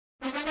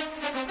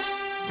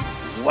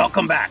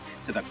Welcome back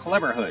to the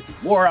Cleverhood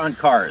War on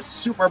Cars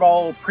Super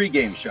Bowl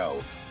pregame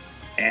show.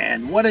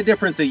 And what a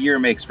difference a year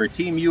makes for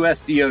Team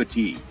US DOT.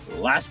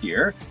 Last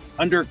year,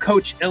 under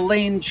coach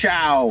Elaine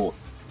Chao,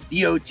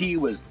 DOT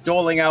was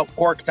doling out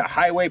pork to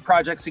highway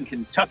projects in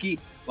Kentucky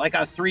like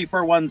a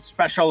 3-for-1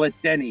 special at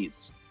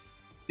Denny's.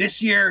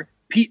 This year,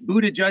 Pete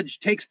Buttigieg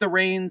takes the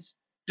reins.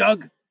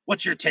 Doug,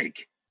 what's your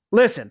take?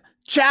 Listen,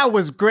 Chow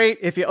was great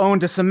if you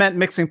owned a cement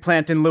mixing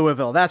plant in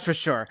Louisville, that's for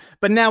sure.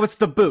 But now it's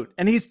the boot,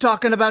 and he's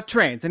talking about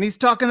trains, and he's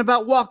talking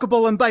about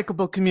walkable and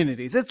bikeable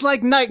communities. It's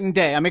like night and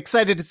day. I'm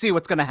excited to see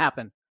what's going to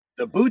happen.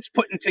 The boot's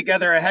putting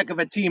together a heck of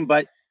a team,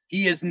 but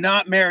he is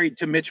not married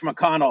to Mitch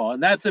McConnell,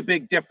 and that's a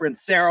big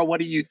difference. Sarah, what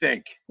do you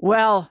think?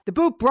 Well, the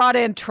boot brought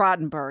in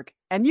Trottenberg,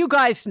 and you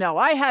guys know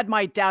I had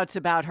my doubts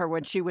about her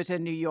when she was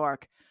in New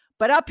York.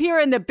 But up here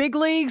in the big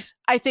leagues,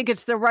 I think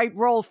it's the right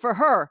role for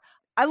her.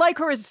 I like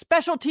her as a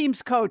special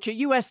teams coach at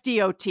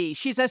USDOT.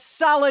 She's a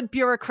solid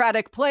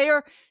bureaucratic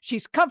player.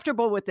 She's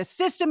comfortable with the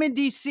system in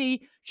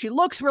D.C. She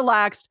looks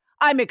relaxed.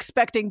 I'm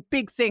expecting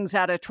big things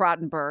out of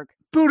Trottenberg.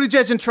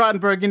 Buttigieg and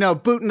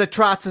Trottenberg, booting the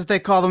trots as they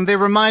call them, they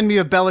remind me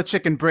of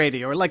Belichick and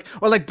Brady, or like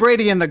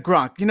Brady and the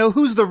Gronk.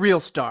 Who's the real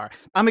star?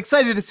 I'm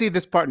excited to see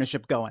this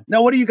partnership going.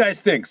 Now, what do you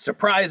guys think?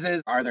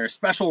 Surprises? Are there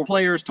special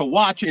players to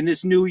watch in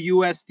this new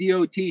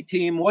USDOT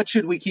team? What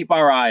should we keep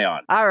our eye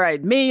on? All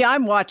right,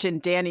 I'm watching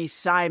Danny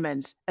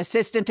Simons,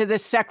 assistant to the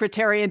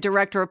Secretary and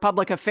Director of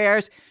Public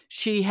Affairs.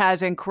 She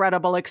has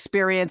incredible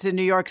experience in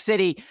New York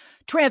City.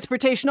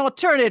 Transportation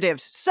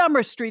alternatives,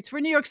 summer streets for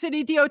New York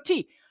City DOT.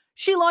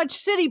 She launched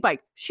City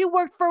Bike. She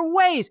worked for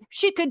Waze.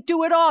 She could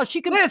do it all.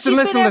 She's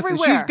listen.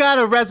 She's got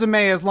a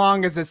resume as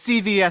long as a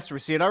CVS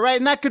receipt, all right?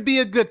 And that could be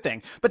a good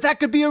thing. But that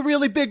could be a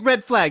really big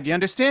red flag, you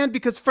understand?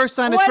 Because first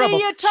sign of trouble,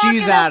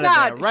 she's out of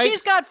there, right?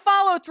 She's got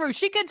follow-through.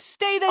 She could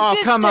stay the distance.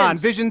 Oh, come on.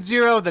 Vision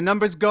Zero, the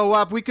numbers go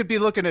up. We could be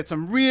looking at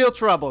some real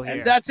trouble here.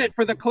 And that's it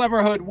for the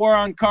Cleverhood War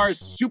on Cars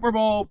Super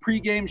Bowl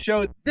pregame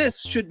show.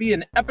 This should be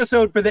an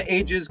episode for the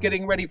ages,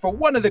 getting ready for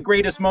one of the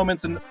greatest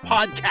moments in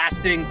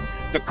podcasting.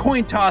 The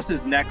coin toss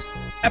is next.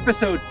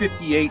 Episode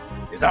 58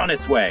 is on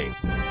its way.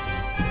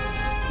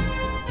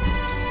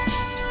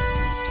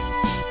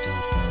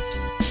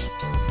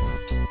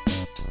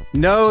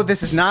 No,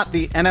 this is not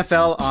the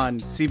NFL on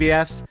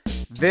CBS.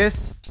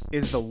 This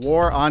is the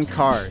War on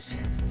Cars.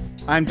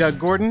 I'm Doug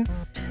Gordon.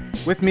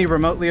 With me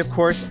remotely, of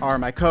course, are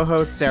my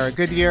co-hosts Sarah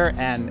Goodyear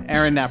and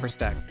Aaron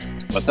Naparstek.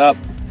 What's up?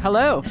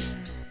 Hello.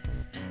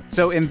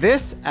 So in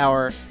this,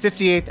 our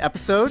 58th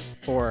episode,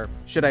 or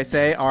should I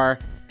say our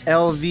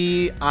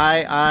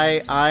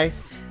LVIII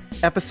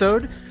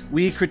episode,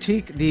 we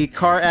critique the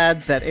car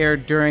ads that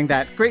aired during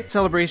that great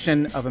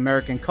celebration of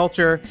American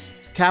culture,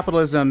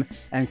 capitalism,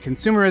 and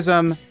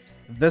consumerism,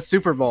 the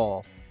Super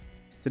Bowl.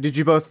 So did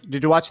you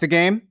watch the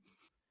game?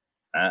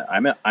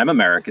 I'm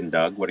American,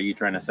 Doug. What are you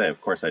trying to say? Of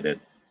course I did.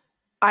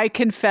 I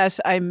confess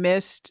I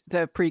missed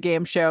the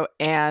pregame show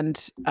and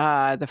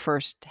the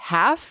first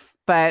half,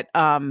 but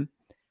I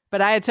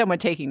had someone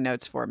taking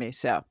notes for me,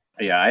 so.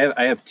 Yeah,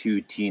 I have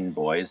two teen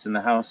boys in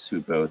the house who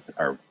both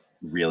are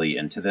really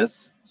into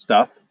this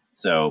stuff.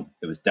 So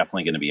it was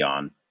definitely going to be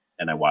on,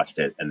 and I watched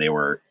it, and they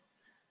were,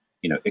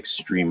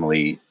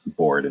 extremely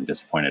bored and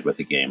disappointed with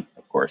the game,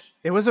 of course.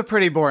 It was a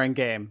pretty boring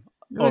game.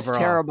 It was overall.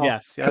 terrible.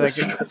 Yes. It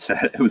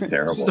was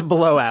terrible. Just a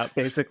blowout,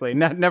 basically.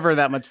 Never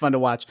that much fun to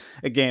watch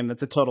a game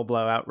that's a total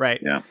blowout,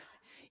 right? Yeah.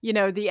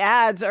 The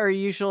ads are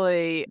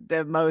usually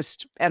the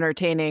most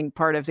entertaining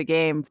part of the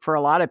game for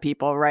a lot of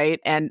people, right?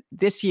 And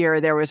this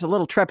year there was a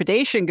little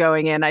trepidation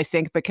going in, I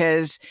think,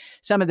 because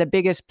some of the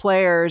biggest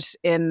players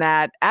in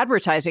that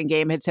advertising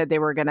game had said they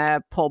were going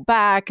to pull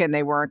back and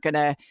they weren't going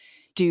to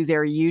do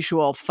their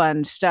usual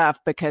fun stuff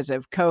because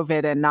of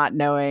COVID and not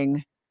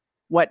knowing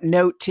what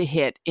note to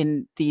hit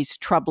in these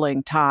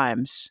troubling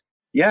times.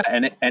 Yeah,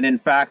 and in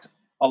fact,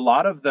 a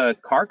lot of the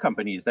car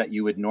companies that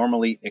you would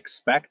normally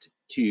expect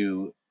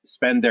to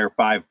spend their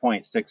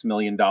 $5.6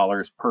 million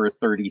per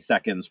 30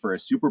 seconds for a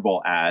Super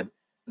Bowl ad,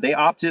 they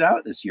opted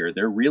out this year.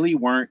 There really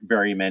weren't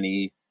very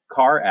many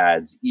car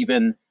ads.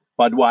 Even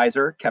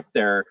Budweiser kept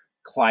their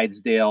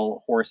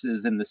Clydesdale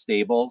horses in the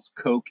stables.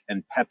 Coke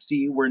and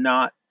Pepsi were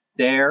not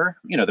there.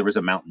 There was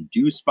a Mountain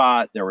Dew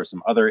spot. There were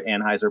some other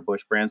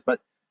Anheuser-Busch brands, but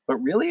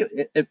really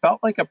it felt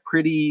like a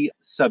pretty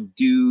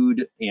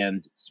subdued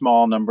and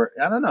small number.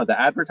 I don't know. The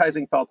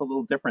advertising felt a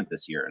little different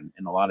this year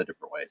in a lot of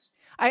different ways.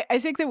 I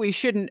think that we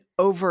shouldn't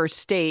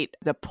overstate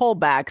the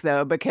pullback,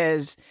 though,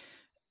 because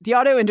the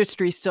auto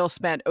industry still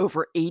spent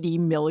over $80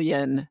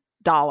 million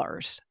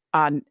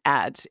on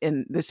ads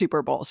in the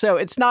Super Bowl. So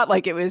it's not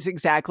like it was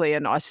exactly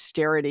an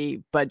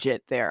austerity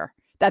budget there.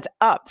 That's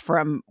up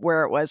from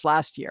where it was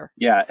last year.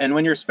 Yeah. And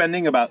when you're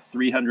spending about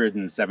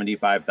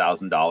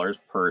 $375,000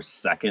 per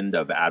second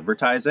of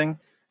advertising,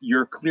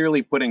 you're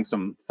clearly putting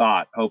some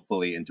thought,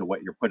 hopefully, into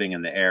what you're putting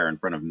in the air in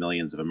front of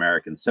millions of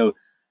Americans. So,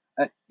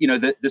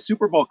 the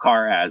Super Bowl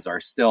car ads are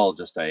still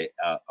just a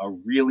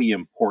really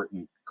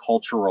important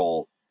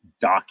cultural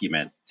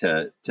document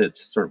to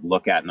sort of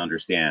look at and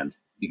understand,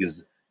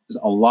 because there's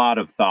a lot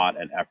of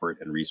thought and effort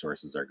and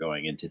resources are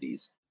going into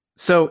these.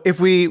 So, if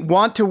we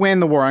want to win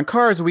the war on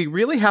cars, we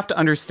really have to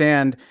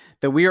understand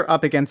that we are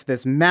up against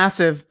this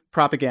massive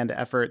propaganda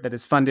effort that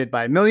is funded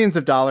by millions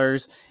of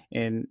dollars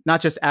in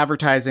not just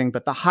advertising,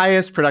 but the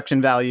highest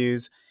production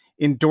values,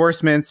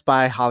 endorsements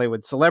by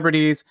Hollywood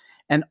celebrities,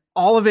 and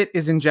all of it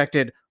is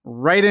injected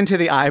right into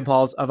the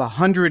eyeballs of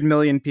 100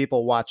 million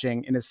people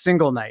watching in a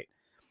single night.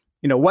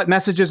 What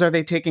messages are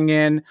they taking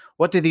in?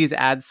 What do these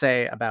ads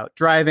say about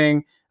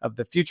driving, of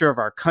the future of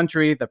our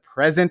country, the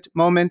present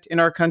moment in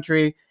our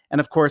country?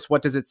 And of course,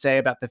 what does it say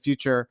about the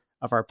future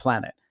of our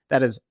planet?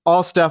 That is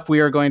all stuff we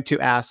are going to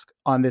ask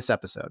on this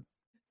episode.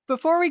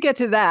 Before we get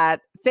to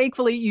that,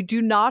 thankfully, you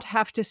do not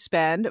have to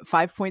spend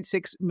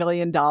 $5.6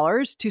 million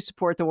to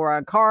support the war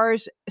on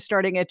cars.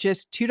 Starting at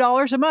just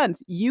 $2 a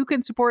month, you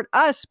can support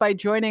us by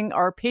joining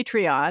our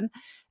Patreon.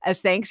 As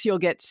thanks, you'll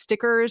get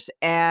stickers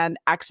and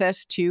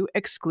access to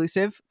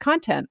exclusive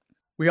content.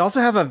 We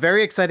also have a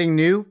very exciting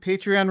new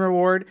Patreon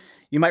reward.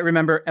 You might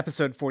remember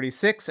episode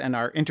 46 and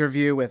our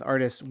interview with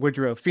artist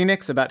Woodrow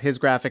Phoenix about his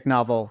graphic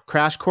novel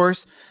Crash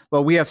Course.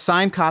 Well, we have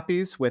signed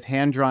copies with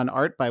hand-drawn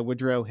art by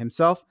Woodrow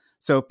himself,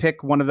 so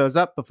pick one of those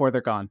up before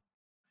they're gone.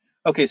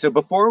 Okay, so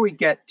before we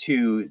get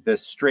to the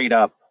straight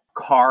up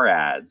car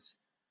ads,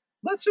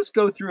 let's just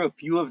go through a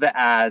few of the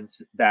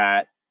ads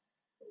that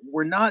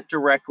were not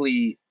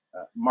directly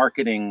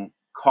marketing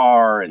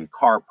car and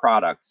car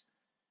products,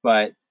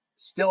 but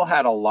still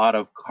had a lot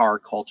of car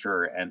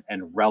culture and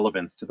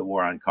relevance to the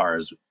war on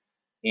cars.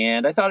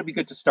 And I thought it'd be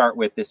good to start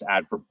with this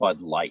ad for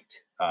Bud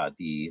Light.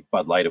 The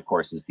Bud Light, of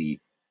course, is the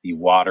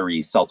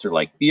watery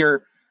seltzer-like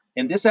beer.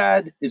 And this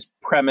ad is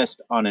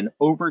premised on an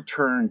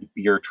overturned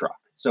beer truck.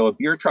 So a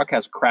beer truck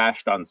has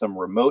crashed on some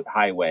remote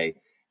highway,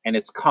 and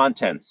its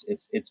contents,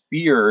 its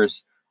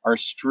beers, are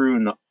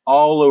strewn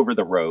all over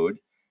the road.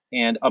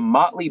 And a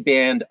motley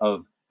band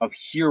of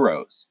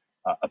heroes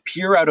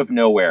appear out of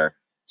nowhere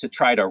to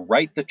try to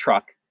right the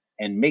truck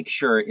and make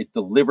sure it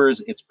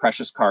delivers its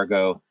precious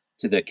cargo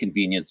to the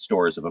convenience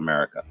stores of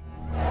America.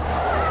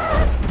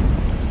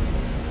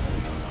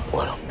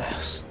 What a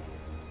mess.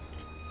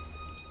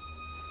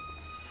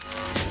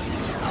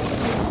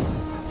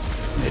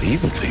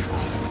 Medieval people.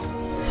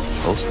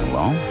 Post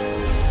Malone.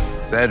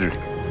 Cedric.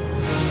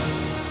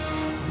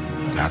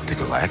 Dr.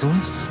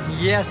 Galagos?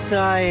 Yes,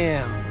 I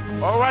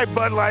am. All right,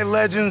 Bud Light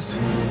legends.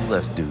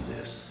 Let's do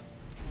this.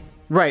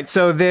 Right,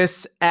 so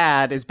this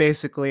ad is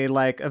basically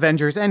like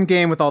Avengers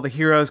Endgame with all the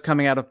heroes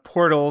coming out of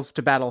portals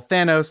to battle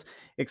Thanos,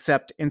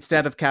 except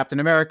instead of Captain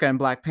America and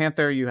Black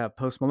Panther, you have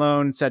Post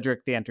Malone,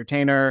 Cedric the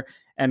Entertainer,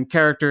 and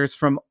characters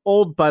from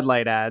old Bud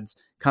Light ads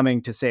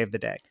coming to save the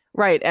day.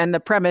 Right. And the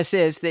premise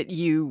is that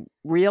you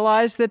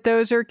realize that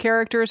those are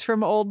characters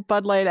from old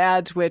Bud Light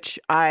ads, which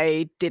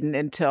I didn't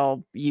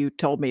until you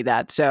told me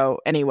that. So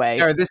anyway.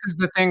 Sarah, this is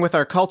the thing with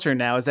our culture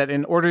now, is that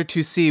in order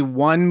to see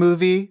one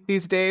movie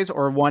these days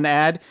or one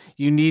ad,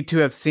 you need to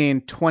have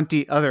seen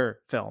 20 other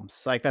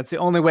films. Like that's the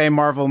only way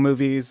Marvel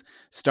movies,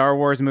 Star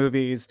Wars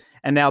movies,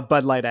 and now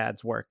Bud Light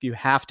ads work. You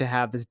have to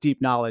have this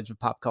deep knowledge of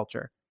pop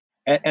culture.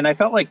 And I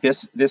felt like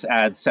this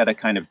ad set a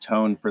kind of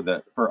tone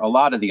for a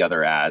lot of the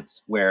other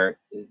ads, where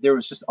there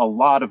was just a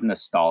lot of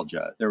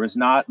nostalgia. There was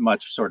not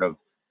much sort of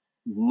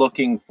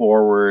looking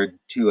forward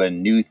to a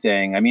new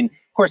thing. I mean,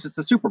 of course, it's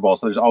the Super Bowl,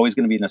 so there's always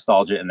going to be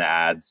nostalgia in the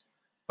ads.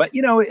 But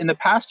in the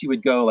past, you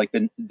would go like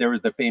there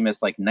was the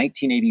famous like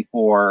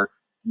 1984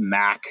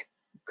 Mac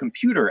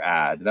computer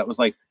ad that was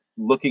like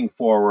looking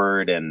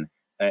forward and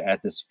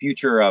at this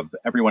future of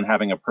everyone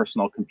having a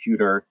personal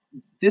computer.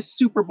 This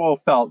Super Bowl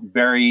felt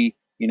very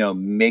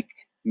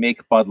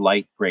make Bud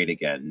Light great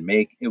again.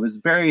 It was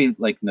very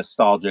like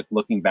nostalgic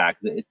looking back.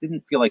 It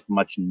didn't feel like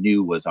much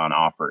new was on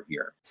offer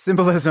here.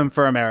 Symbolism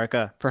for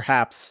America,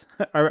 perhaps.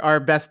 Our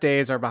best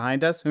days are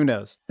behind us. Who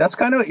knows? That's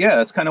kind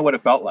of what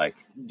it felt like.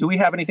 Do we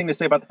have anything to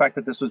say about the fact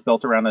that this was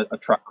built around a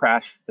truck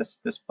crash, this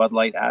Bud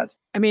Light ad?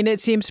 I mean, it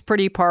seems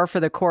pretty par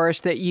for the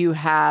course that you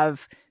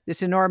have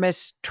this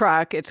enormous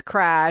truck, it's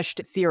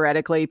crashed.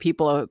 Theoretically,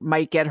 people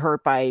might get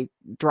hurt by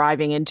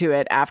driving into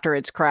it after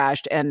it's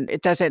crashed. And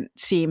it doesn't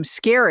seem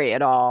scary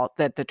at all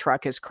that the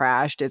truck has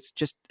crashed. It's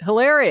just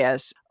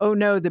hilarious. Oh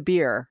no, the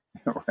beer.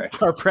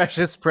 Right. Our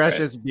precious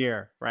right.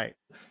 Beer. Right.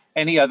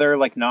 Any other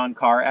like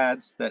non-car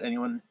ads that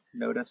anyone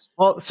noticed?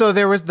 Well, so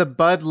there was the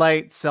Bud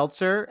Light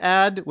seltzer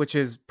ad, which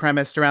is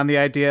premised around the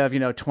idea of,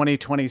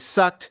 2020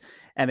 sucked.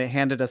 And it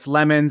handed us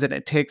lemons, and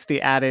it takes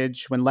the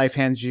adage, when life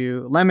hands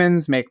you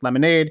lemons, make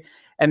lemonade.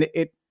 And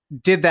it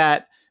did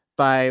that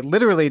by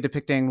literally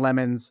depicting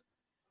lemons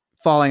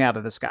falling out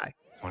of the sky.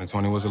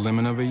 2020 was a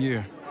lemon of a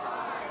year.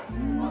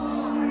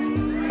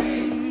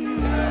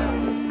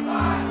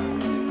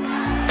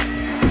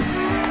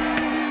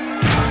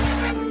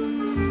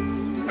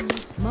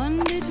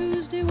 Monday,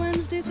 Tuesday,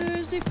 Wednesday,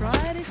 Thursday,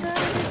 Friday,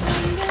 Saturday,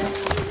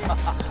 Sunday.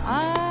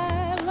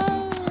 I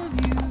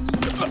love you.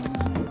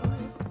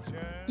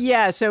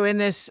 Yeah, so in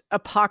this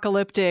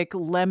apocalyptic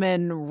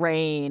lemon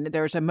rain,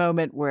 there's a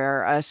moment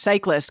where a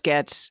cyclist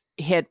gets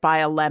hit by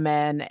a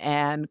lemon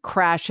and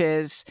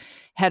crashes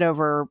head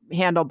over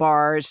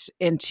handlebars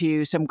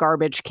into some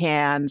garbage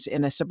cans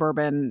in a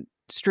suburban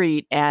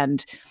street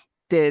and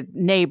the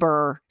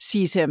neighbor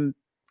sees him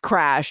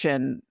crash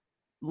and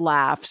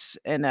laughs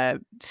in a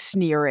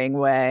sneering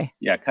way.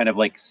 Yeah, kind of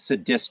like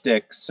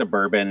sadistic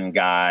suburban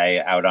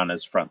guy out on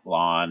his front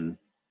lawn,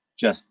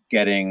 just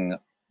getting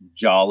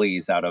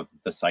jollies out of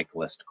the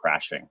cyclist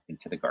crashing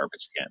into the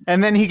garbage cans.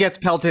 And then he gets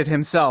pelted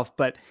himself,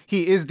 but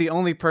he is the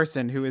only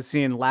person who is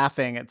seen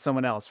laughing at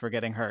someone else for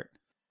getting hurt.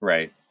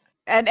 Right.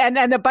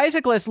 And the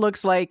bicyclist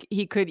looks like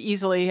he could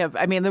easily have,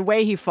 I mean, the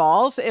way he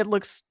falls, it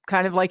looks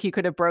kind of like he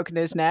could have broken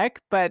his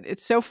neck, but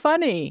it's so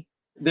funny.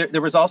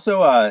 There was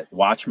also a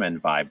Watchmen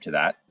vibe to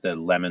that. The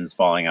lemons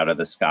falling out of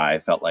the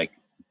sky felt like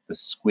the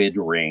squid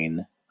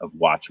rain of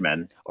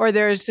Watchmen. Or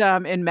there's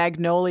in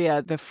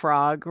Magnolia, the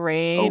frog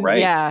rain. Oh, right.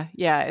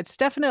 Yeah. It's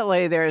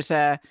definitely, there's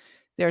an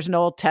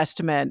Old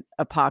Testament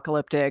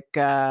apocalyptic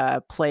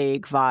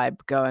plague vibe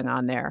going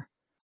on there.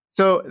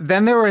 So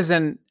then there was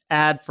an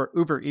ad for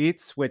Uber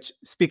Eats, which,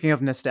 speaking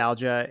of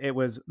nostalgia, it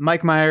was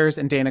Mike Myers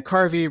and Dana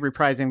Carvey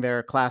reprising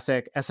their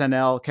classic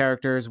SNL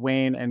characters,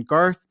 Wayne and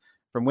Garth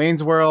from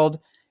Wayne's World,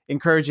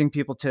 encouraging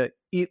people to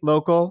eat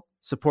local,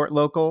 support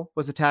local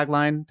was a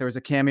tagline. There was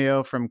a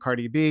cameo from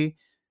Cardi B.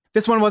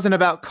 This one wasn't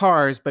about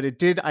cars, but it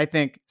did, I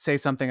think, say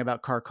something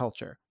about car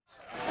culture.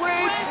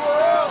 Wayne's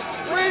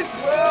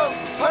World,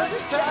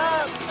 perfect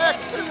time,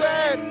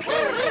 excellent.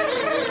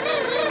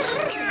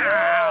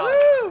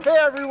 Woo! Hey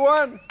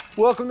everyone,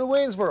 welcome to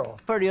Wayne's World.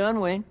 Party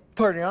on, Wayne.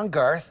 Party on,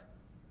 Garth.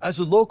 As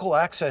a local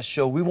access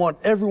show, we want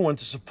everyone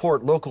to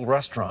support local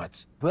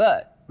restaurants.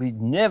 But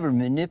we'd never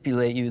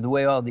manipulate you the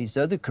way all these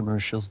other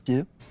commercials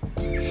do.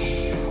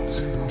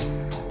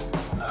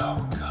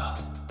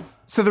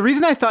 So the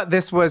reason I thought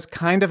this was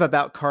kind of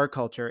about car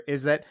culture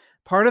is that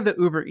part of the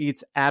Uber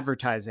Eats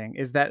advertising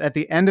is that at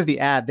the end of the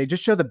ad, they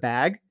just show the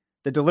bag,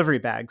 the delivery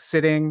bag,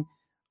 sitting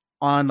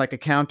on like a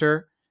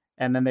counter,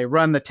 and then they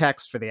run the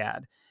text for the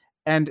ad.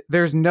 And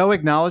there's no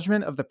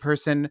acknowledgement of the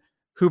person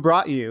who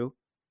brought you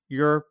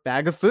your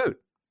bag of food.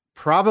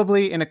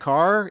 Probably in a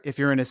car, if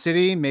you're in a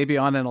city, maybe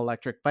on an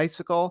electric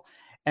bicycle.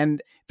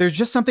 And there's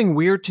just something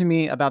weird to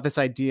me about this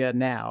idea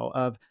now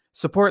of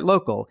support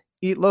local,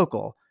 eat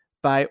local,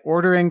 by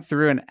ordering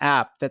through an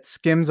app that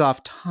skims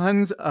off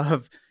tons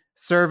of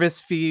service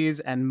fees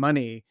and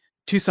money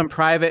to some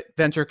private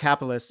venture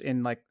capitalists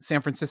in like San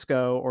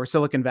Francisco or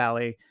Silicon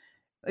Valley.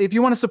 If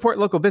you want to support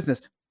local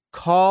business,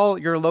 call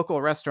your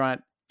local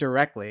restaurant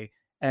directly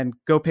and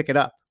go pick it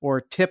up, or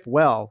tip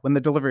well when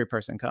the delivery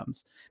person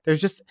comes.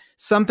 There's just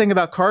something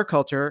about car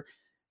culture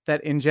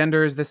that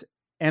engenders this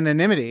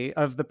anonymity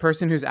of the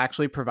person who's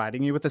actually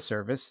providing you with the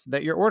service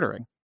that you're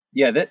ordering.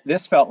 Yeah,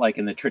 this felt like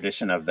in the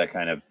tradition of the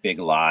kind of big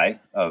lie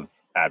of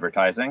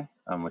advertising,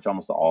 which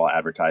almost all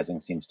advertising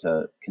seems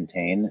to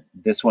contain.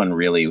 This one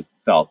really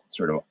felt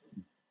sort of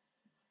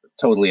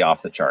totally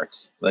off the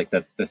charts. Like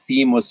the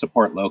theme was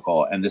support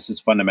local, and this is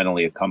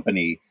fundamentally a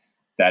company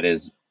that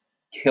is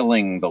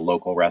killing the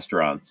local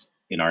restaurants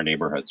in our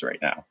neighborhoods right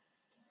now.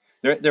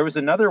 There was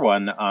another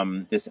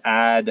one, this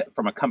ad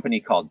from a company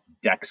called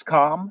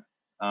Dexcom,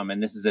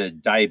 and this is a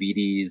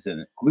diabetes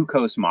and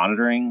glucose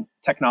monitoring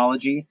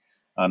technology.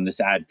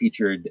 This ad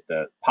featured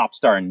the pop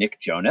star Nick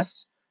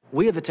Jonas.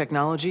 We have the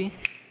technology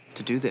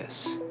to do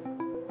this.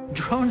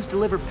 Drones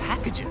deliver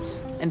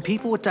packages, and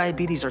people with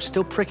diabetes are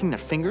still pricking their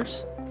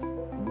fingers?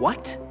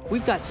 What?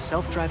 We've got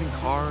self-driving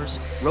cars,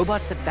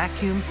 robots that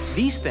vacuum,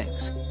 these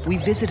things. We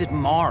visited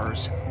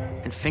Mars.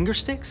 And finger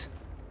sticks?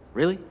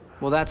 Really?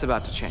 Well, that's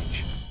about to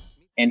change.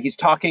 And he's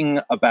talking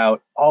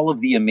about all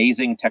of the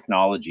amazing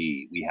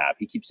technology we have.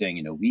 He keeps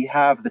saying, we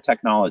have the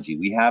technology,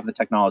 we have the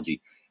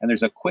technology. And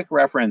there's a quick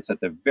reference at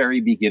the very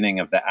beginning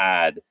of the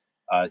ad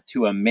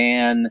to a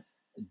man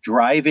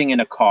driving in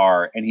a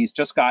car, and he's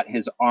just got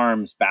his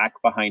arms back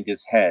behind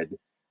his head,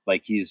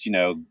 like he's,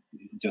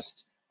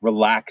 just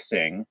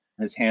relaxing.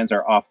 His hands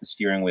are off the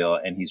steering wheel,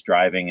 and he's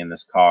driving in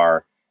this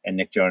car. And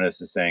Nick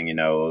Jonas is saying,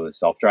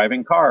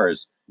 self-driving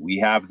cars, we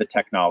have the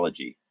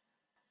technology.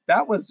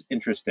 That was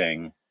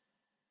interesting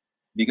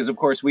because, of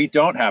course, we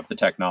don't have the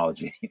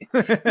technology.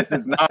 This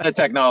is not a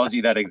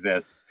technology that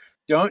exists.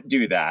 Don't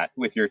do that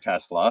with your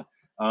Tesla.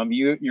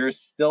 You're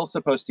still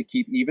supposed to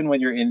keep, even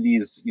when you're in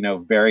these,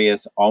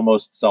 various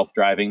almost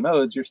self-driving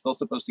modes, you're still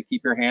supposed to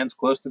keep your hands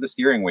close to the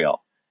steering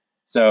wheel.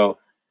 So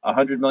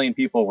 100 million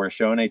people were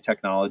shown a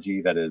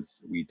technology that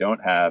we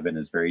don't have and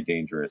is very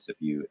dangerous if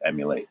you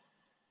emulate.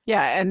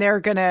 Yeah, and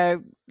they're going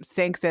to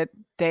think that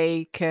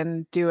they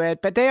can do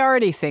it, but they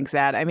already think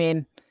that. I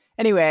mean,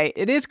 anyway,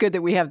 it is good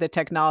that we have the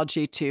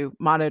technology to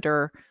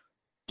monitor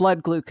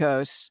blood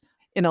glucose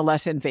in a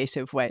less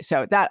invasive way.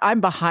 So that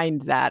I'm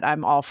behind that.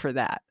 I'm all for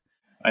that.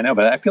 I know,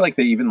 but I feel like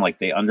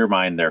they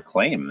undermine their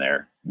claim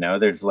there.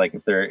 There's like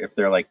if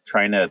they're like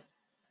trying to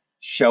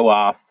show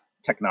off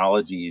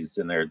technologies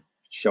and they're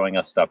showing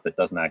us stuff that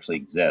doesn't actually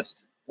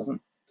exist, doesn't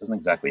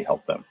exactly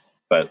help them.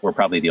 but we're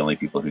probably the only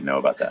people who know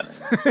about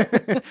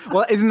that.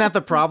 Well, isn't that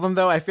the problem,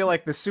 though? I feel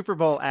like the Super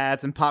Bowl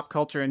ads and pop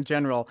culture in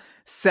general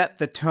set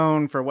the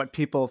tone for what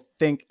people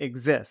think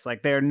exists.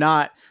 Like, they're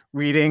not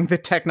reading the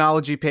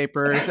technology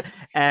papers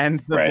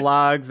and the Right.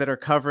 blogs that are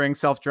covering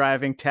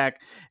self-driving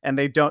tech, and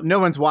no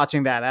one's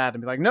watching that ad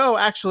and be like, no,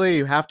 actually,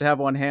 you have to have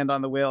one hand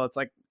on the wheel. It's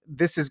like,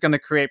 this is going to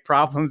create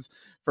problems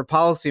for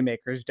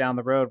policymakers down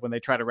the road when they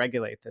try to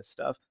regulate this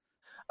stuff.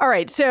 All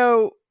right.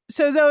 So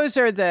those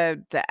are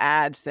the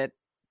ads that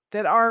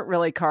aren't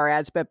really car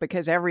ads, but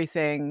because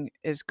everything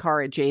is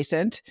car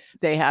adjacent,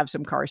 they have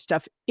some car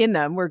stuff in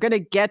them. We're going to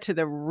get to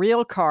the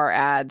real car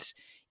ads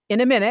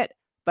in a minute,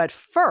 but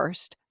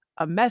first,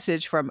 a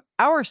message from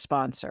our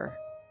sponsor.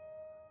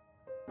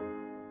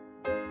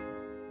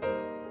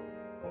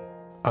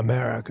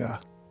 America,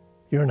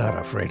 you're not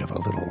afraid of a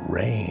little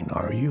rain,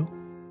 are you?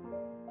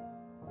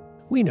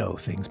 We know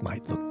things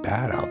might look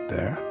bad out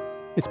there.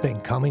 It's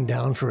been coming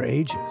down for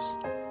ages.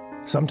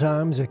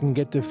 Sometimes it can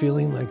get to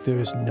feeling like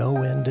there's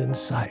no end in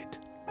sight.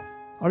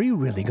 Are you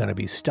really going to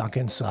be stuck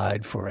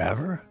inside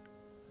forever?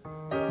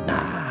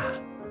 Nah.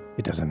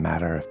 It doesn't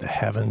matter if the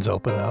heavens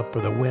open up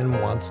or the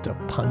wind wants to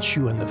punch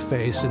you in the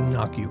face and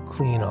knock you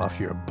clean off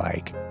your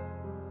bike.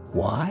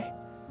 Why?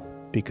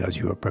 Because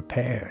you're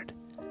prepared.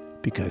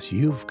 Because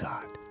you've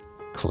got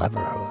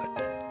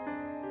Cleverhood.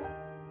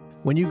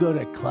 When you go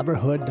to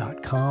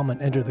cleverhood.com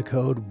and enter the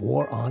code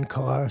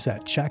WARONCARS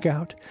at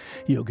checkout,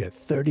 you'll get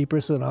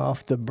 30%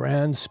 off the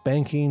brand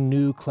spanking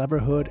new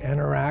Cleverhood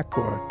Anorak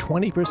or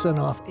 20%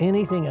 off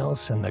anything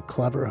else in the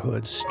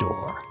Cleverhood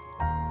store.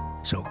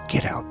 So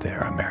get out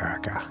there,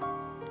 America.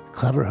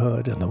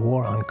 Cleverhood and the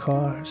War on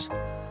Cars,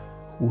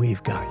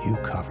 we've got you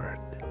covered.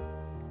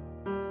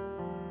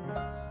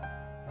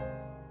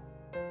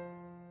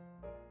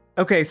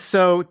 Okay,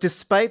 so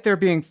despite there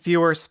being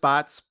fewer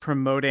spots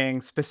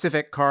promoting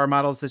specific car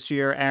models this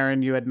year,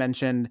 Aaron, you had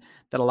mentioned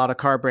that a lot of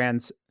car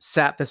brands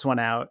sat this one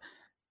out.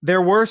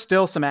 There were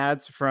still some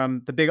ads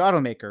from the big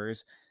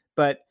automakers,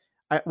 but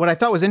what I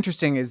thought was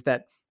interesting is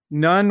that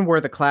none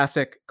were the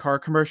classic car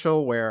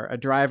commercial where a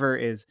driver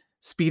is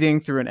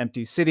speeding through an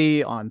empty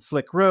city on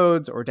slick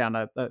roads or down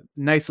a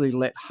nicely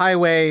lit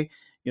highway.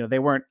 You know, they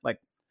weren't like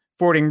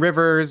fording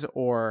rivers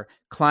or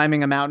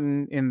climbing a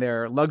mountain in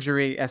their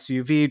luxury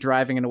SUV,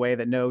 driving in a way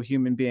that no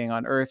human being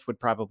on earth would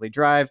probably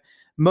drive.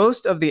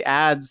 Most of the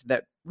ads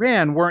that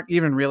ran weren't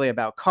even really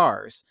about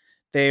cars.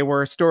 They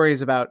were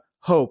stories about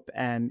hope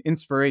and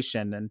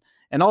inspiration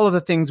and all of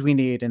the things we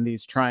need in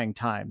these trying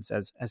times,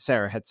 as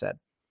Sarah had said.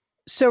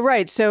 So,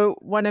 right. So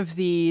one of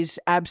these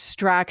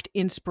abstract,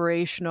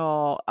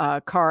 inspirational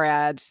car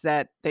ads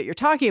that you're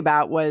talking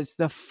about was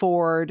the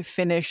Ford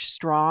Finish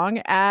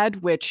Strong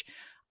ad, which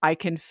I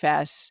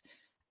confess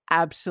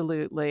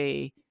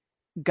absolutely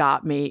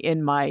got me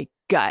in my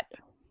gut.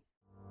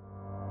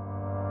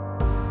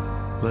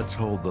 Let's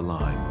hold the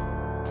line.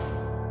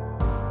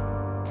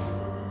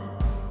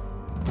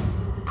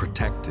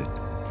 Protect it.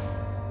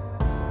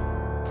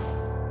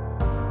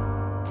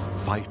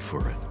 Fight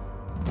for it.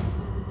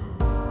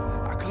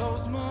 I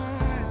close my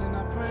eyes and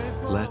I pray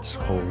for Let's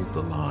hold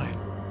the line.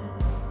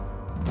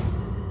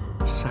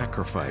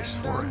 Sacrifice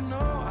for it.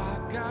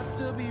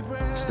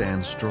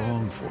 Stand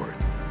strong for it.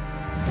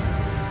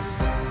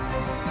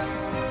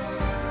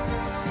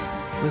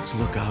 Let's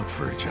look out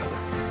for each other.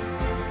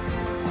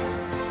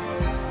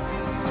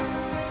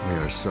 We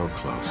are so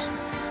close.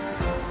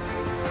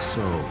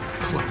 So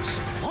close.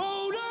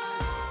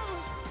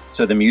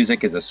 So the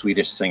music is a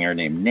Swedish singer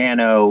named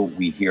Nano.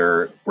 We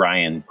hear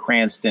Bryan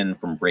Cranston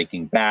from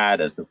Breaking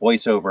Bad as the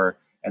voiceover.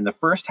 And the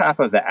first half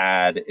of the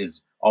ad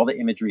is all the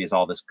imagery is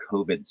all this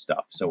COVID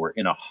stuff. So we're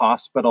in a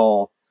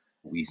hospital.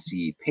 We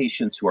see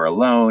patients who are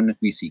alone.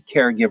 We see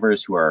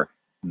caregivers who are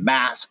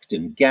masked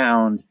and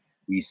gowned.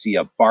 We see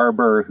a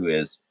barber who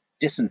is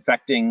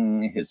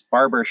disinfecting his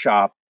barber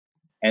shop.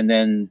 And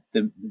then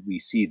we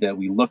see that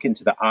we look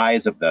into the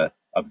eyes of the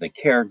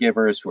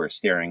caregivers who are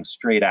staring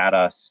straight at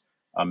us.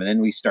 And then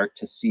we start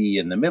to see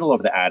in the middle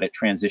of the ad, it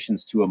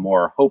transitions to a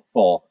more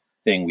hopeful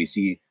thing. We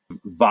see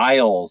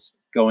vials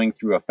going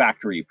through a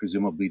factory.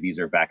 Presumably these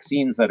are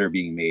vaccines that are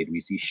being made. We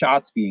see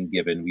shots being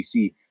given. We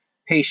see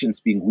patients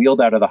being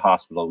wheeled out of the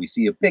hospital. We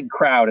see a big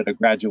crowd at a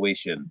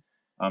graduation.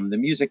 The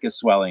music is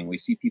swelling. We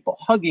see people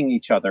hugging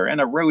each other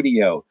and a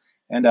rodeo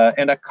and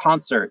a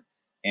concert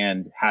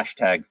and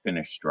hashtag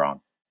Finish Strong.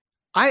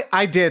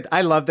 I did.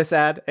 I love this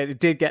ad. It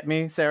did get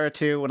me, Sarah,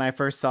 too. When I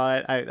first saw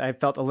it, I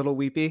felt a little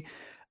weepy.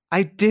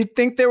 I did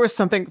think there was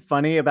something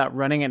funny about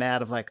running an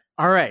ad of like,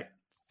 all right,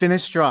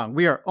 finish strong.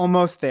 We are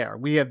almost there.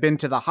 We have been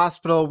to the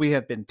hospital. We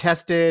have been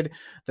tested.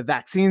 The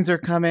vaccines are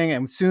coming,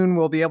 and soon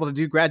we'll be able to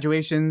do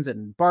graduations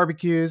and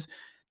barbecues.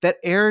 That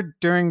aired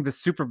during the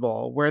Super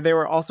Bowl, where they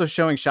were also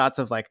showing shots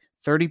of like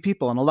 30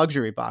 people in a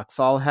luxury box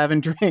all having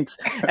drinks.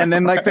 And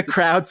then like the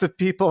crowds of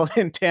people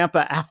in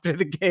Tampa after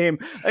the game,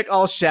 like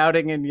all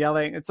shouting and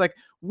yelling. It's like,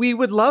 I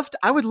would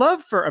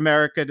love for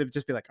America to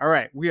just be like, all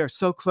right, we are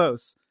so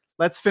close.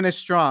 let's finish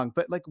strong.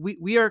 But like we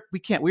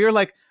can't. We are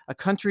like a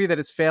country that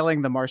is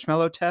failing the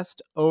marshmallow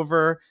test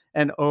over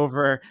and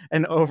over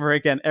and over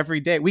again every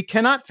day. We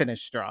cannot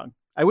finish strong.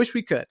 I wish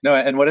we could. No,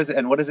 and what does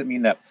it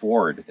mean that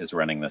Ford is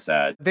running this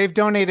ad? They've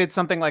donated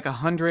something like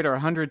 100 or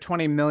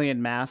 120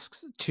 million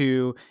masks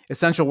to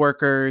essential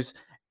workers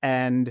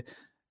and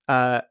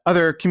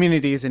other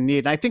communities in need.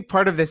 And I think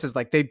part of this is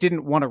like they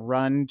didn't want to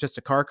run just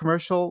a car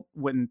commercial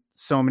when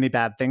so many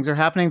bad things are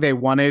happening. They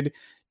wanted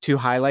to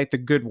highlight the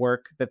good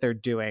work that they're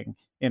doing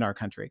in our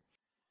country.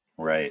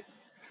 Right.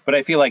 But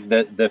I feel like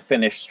the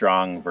finish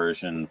strong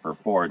version for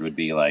Ford would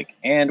be like,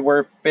 and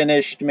we're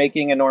finished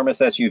making enormous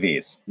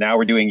SUVs. Now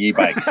we're doing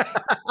e-bikes.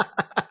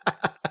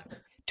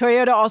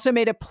 Toyota also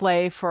made a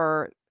play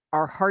for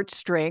our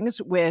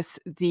heartstrings with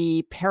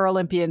the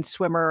Paralympian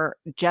swimmer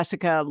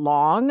Jessica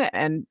Long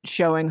and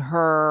showing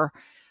her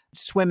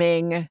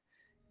swimming,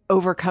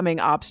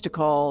 overcoming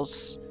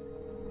obstacles,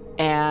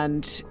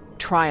 and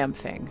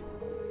triumphing.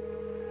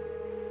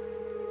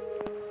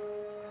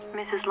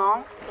 Mrs.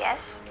 Long?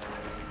 Yes?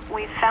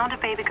 We've found a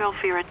baby girl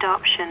for your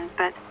adoption,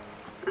 but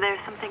there's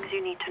some things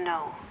you need to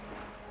know.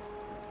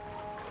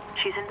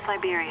 She's in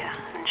Siberia,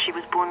 and she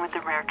was born with a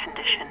rare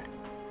condition.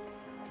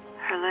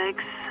 Her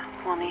legs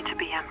will need to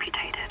be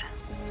amputated.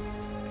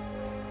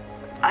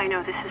 I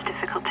know this is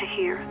difficult to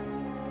hear.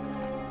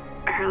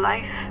 Her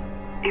life,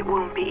 it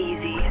won't be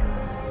easy.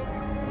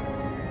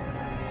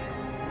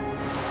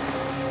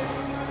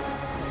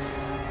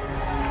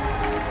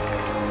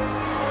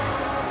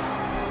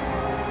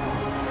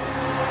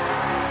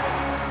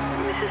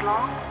 Mrs.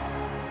 Long?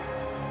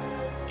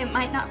 It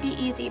might not be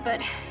easy,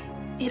 but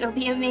it'll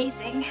be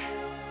amazing.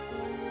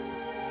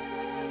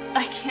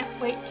 I can't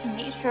wait to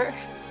meet her.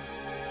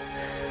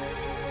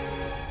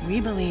 We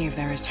believe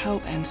there is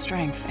hope and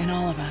strength in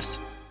all of us.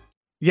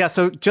 Yeah,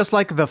 so just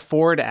like the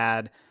Ford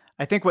ad,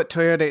 I think what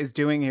Toyota is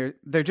doing here,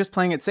 they're just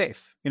playing it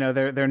safe. You know,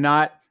 they're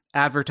not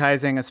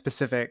advertising a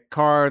specific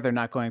car, they're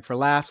not going for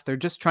laughs. They're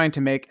just trying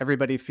to make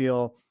everybody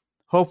feel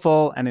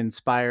hopeful and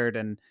inspired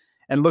and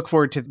look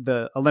forward to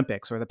the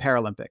Olympics or the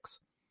Paralympics.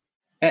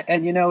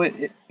 And you know,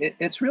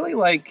 it's really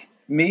like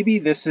maybe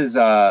this is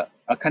a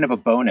kind of a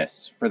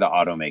bonus for the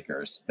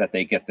automakers that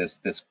they get this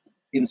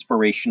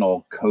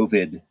inspirational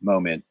COVID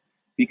moment.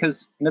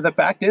 Because you know the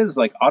fact is,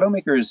 like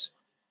automakers,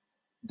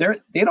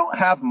 they don't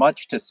have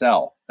much to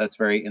sell that's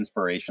very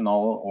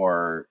inspirational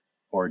or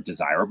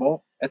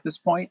desirable at this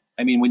point.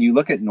 I mean, when you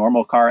look at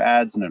normal car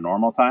ads in a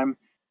normal time,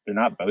 they're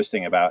not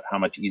boasting about how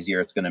much easier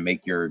it's going to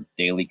make your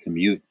daily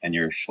commute and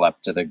your schlep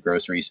to the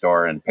grocery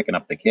store and picking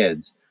up the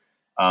kids.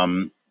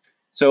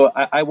 So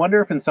I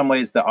wonder if in some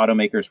ways the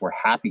automakers were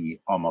happy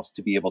almost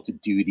to be able to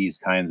do these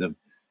kinds of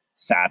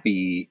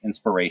sappy,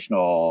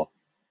 inspirational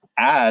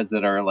ads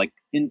that are like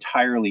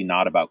entirely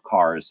not about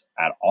cars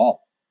at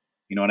all.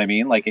 You know what I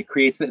mean? Like it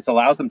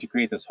allows them to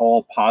create this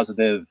whole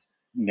positive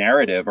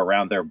narrative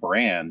around their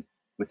brand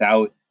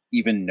without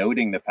even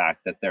noting the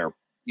fact that they're,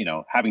 you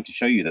know, having to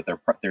show you that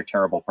they're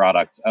terrible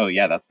products. Oh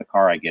yeah, that's the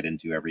car I get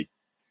into every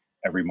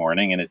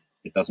morning, and it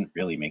doesn't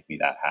really make me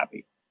that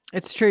happy.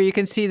 It's true. You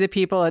can see the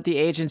people at the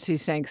agency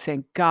saying,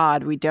 "Thank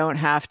God we don't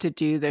have to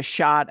do the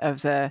shot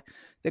of the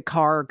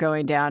car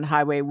going down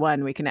Highway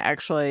 1. We can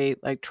actually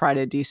like try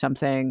to do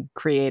something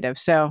creative."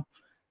 So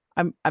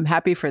I'm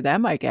happy for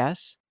them, I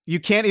guess. You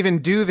can't even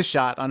do the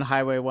shot on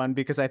Highway 1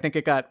 because I think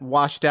it got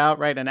washed out,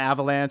 right? An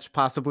avalanche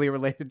possibly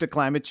related to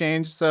climate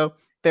change. So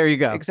there you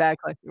go.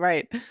 Exactly.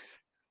 Right.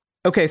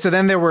 Okay, so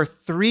then there were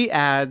 3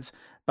 ads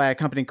by a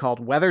company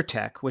called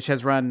WeatherTech, which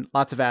has run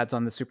lots of ads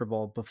on the Super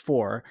Bowl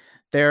before.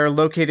 They're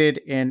located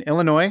in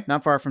Illinois,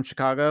 not far from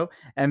Chicago,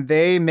 and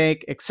they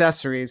make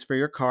accessories for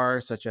your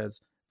car, such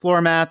as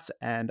floor mats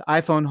and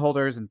iPhone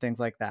holders and things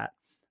like that.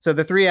 So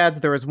the 3 ads,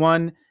 there was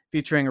one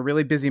featuring a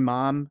really busy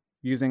mom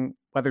using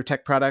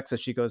WeatherTech products as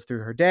she goes through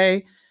her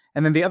day.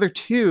 And then the other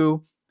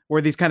 2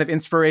 were these kind of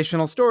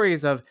inspirational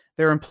stories of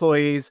their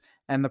employees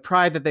and the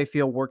pride that they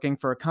feel working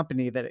for a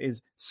company that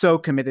is so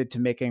committed to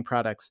making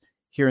products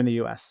here in the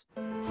US.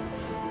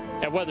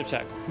 At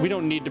WeatherTech, we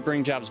don't need to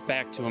bring jobs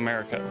back to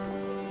America.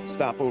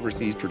 Stop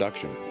overseas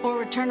production. Or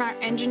return our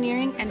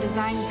engineering and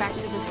design back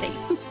to the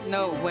States.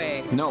 No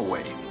way. No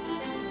way.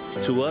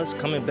 To us,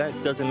 coming back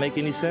doesn't make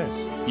any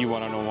sense. You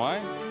want to know why?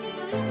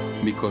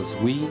 Because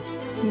we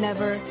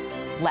never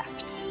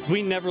left.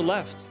 We never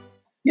left.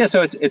 Yeah,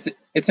 so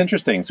it's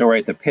interesting. So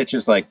right, the pitch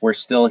is like we're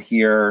still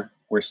here,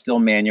 we're still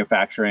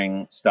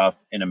manufacturing stuff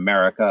in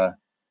America,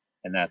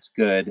 and that's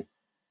good.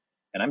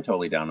 And I'm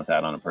totally down with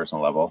that on a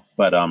personal level.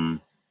 But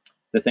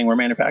the thing we're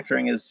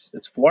manufacturing it's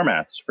floor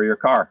mats for your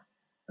car.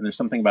 And there's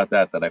something about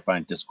that I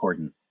find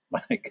discordant.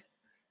 Like,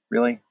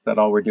 really? Is that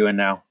all we're doing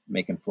now?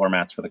 Making floor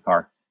mats for the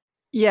car?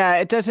 Yeah,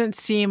 it doesn't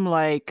seem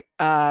like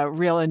a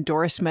real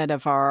endorsement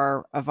of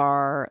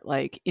our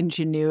like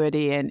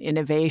ingenuity and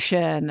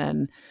innovation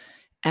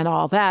and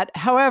all that.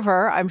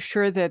 However, I'm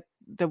sure that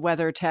the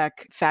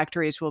WeatherTech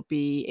factories will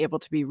be able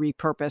to be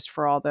repurposed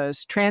for all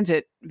those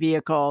transit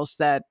vehicles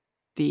that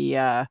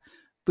the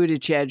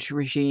Buttigieg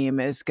regime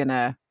is going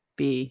to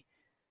be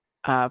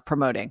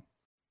promoting.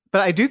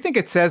 But I do think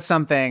it says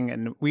something,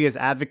 and we as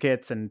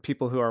advocates and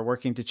people who are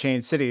working to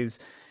change cities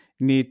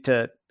need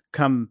to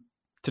come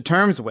to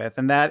terms with,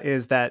 and that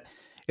is that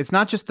it's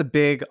not just the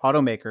big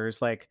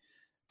automakers like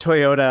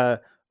Toyota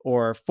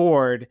or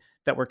Ford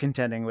that we're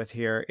contending with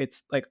here.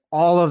 It's like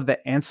all of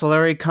the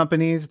ancillary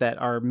companies that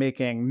are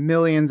making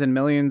millions and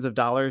millions of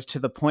dollars to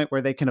the point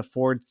where they can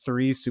afford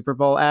 3 Super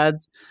Bowl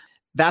ads.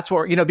 That's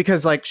what,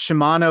 because like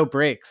Shimano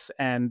brakes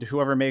and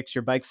whoever makes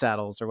your bike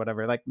saddles or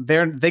whatever, like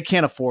they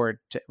can't afford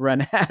to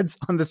run ads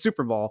on the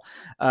Super Bowl.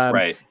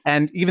 Right.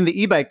 And even the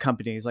e-bike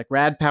companies like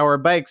Rad Power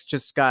Bikes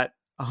just got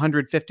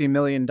 $150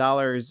 million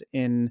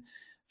in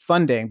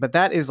funding, but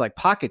that is like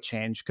pocket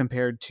change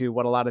compared to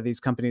what a lot of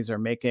these companies are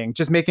making,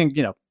 just making,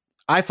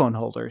 iPhone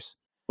holders.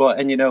 Well,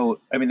 and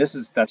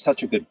that's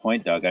such a good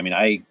point, Doug. I mean,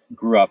 I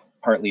grew up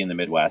partly in the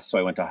Midwest, so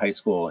I went to high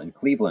school in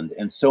Cleveland,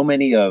 and so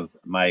many of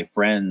my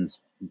friends,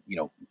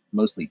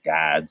 mostly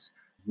dads,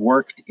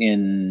 worked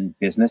in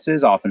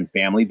businesses, often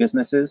family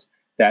businesses,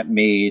 that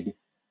made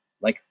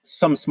like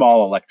some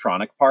small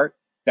electronic part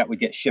that would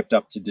get shipped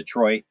up to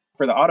Detroit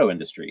for the auto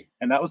industry.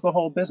 And that was the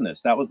whole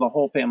business. That was the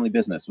whole family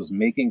business, was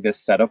making this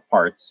set of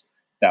parts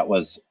that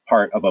was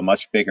part of a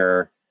much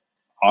bigger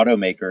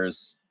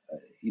automaker's,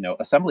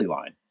 assembly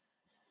line.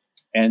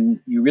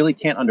 And you really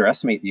can't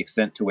underestimate the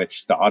extent to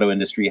which the auto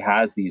industry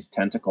has these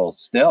tentacles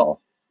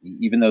still,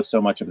 even though so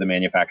much of the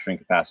manufacturing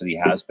capacity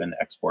has been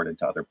exported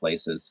to other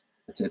places.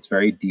 It's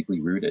very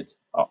deeply rooted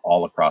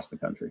all across the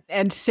country.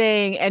 And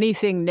saying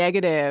anything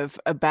negative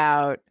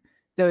about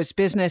those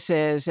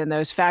businesses and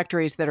those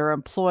factories that are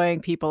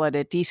employing people at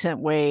a decent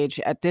wage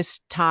at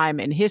this time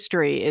in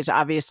history is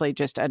obviously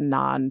just a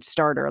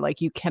non-starter. Like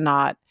you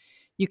cannot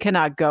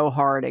go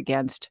hard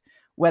against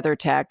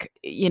WeatherTech.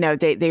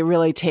 They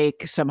really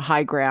take some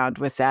high ground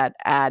with that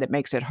ad. It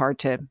makes it hard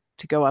to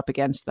go up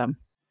against them.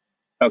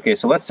 Okay,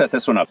 so let's set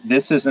this one up.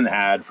 This is an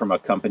ad from a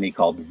company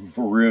called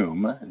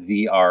Vroom,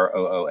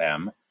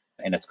 VROOM,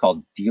 and it's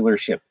called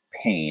Dealership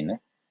Pain.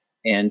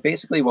 And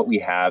basically what we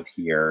have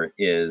here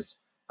is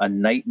a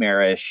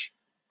nightmarish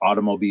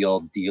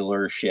automobile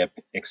dealership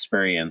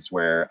experience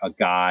where a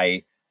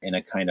guy in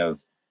a kind of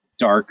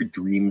dark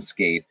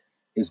dreamscape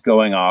is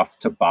going off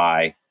to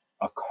buy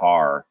a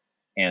car,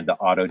 and the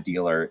auto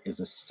dealer is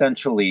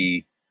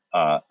essentially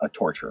a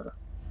torturer.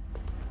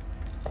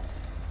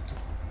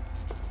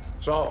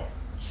 So,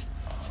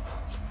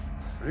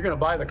 are you going to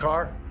buy the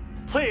car?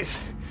 Please,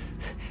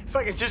 if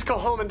I could just go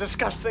home and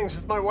discuss things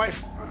with my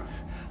wife.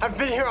 I've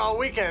been here all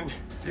weekend.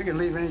 You can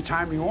leave any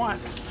time you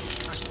want.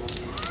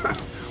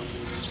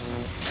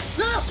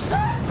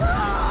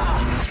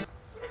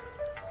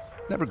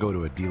 Never go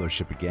to a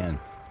dealership again.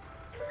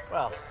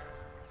 Well,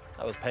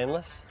 that was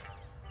painless.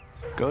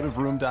 Go to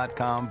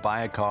vroom.com,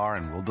 buy a car,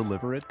 and we'll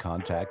deliver it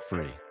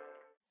contact-free.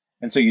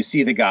 And so you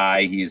see the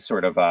guy, he's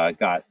sort of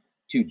got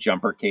 2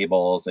 jumper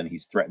cables, and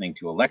he's threatening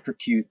to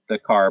electrocute the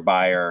car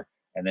buyer.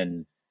 And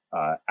then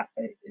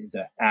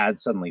the ad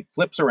suddenly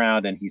flips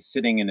around, and he's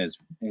sitting in his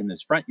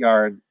front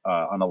yard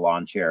on a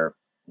lawn chair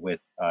with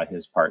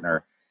his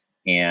partner.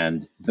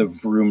 And the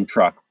Vroom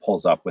truck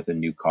pulls up with a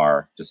new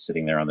car, just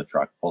sitting there on the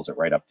truck, pulls it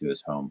right up to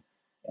his home.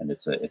 And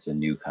it's a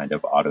new kind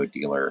of auto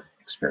dealer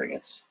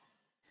experience.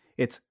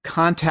 It's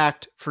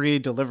contact-free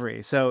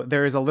delivery. So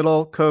there is a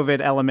little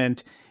COVID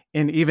element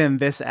in even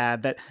this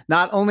ad that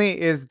not only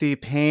is the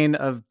pain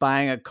of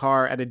buying a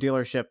car at a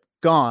dealership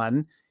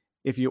gone,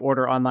 if you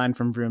order online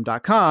from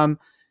vroom.com,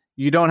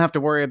 you don't have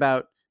to worry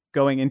about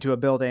going into a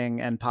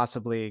building and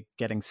possibly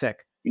getting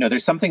sick.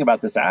 There's something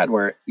about this ad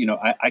where,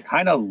 I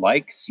kind of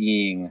like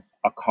seeing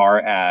a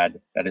car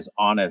ad that is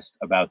honest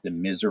about the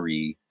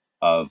misery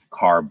of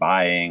car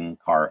buying,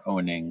 car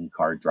owning,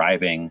 car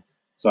driving.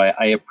 So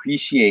I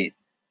appreciate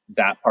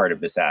that part of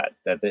this ad,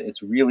 that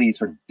it's really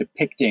sort of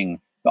depicting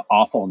the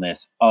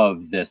awfulness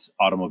of this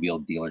automobile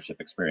dealership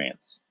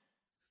experience.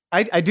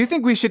 I do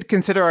think we should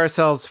consider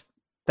ourselves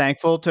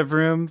thankful to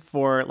Vroom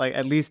for like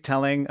at least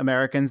telling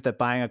Americans that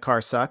buying a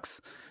car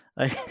sucks.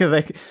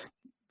 Like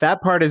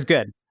that part is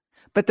good.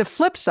 But the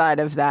flip side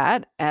of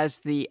that, as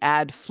the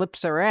ad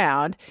flips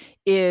around,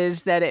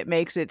 is that it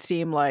makes it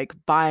seem like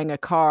buying a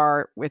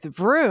car with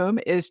Vroom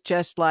is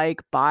just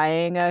like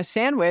buying a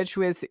sandwich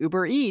with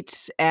Uber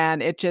Eats,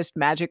 and it just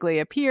magically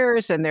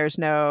appears and there's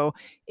no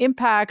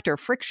impact or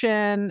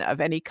friction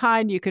of any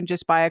kind. You can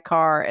just buy a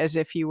car as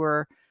if you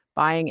were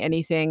buying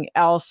anything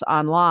else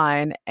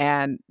online,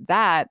 and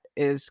that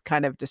is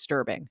kind of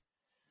disturbing.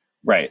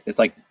 Right. It's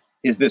like,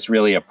 is this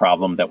really a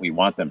problem that we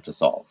want them to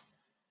solve?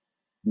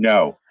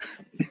 No.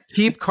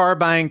 Keep car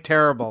buying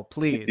terrible,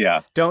 please.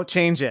 Yeah. Don't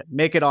change it.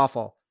 Make it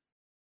awful.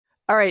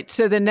 All right.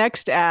 So the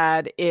next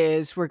ad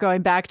is, we're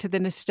going back to the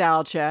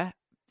nostalgia.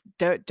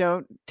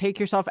 Don't take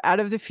yourself out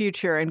of the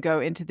future and go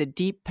into the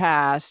deep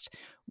past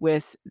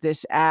with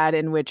this ad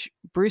in which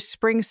Bruce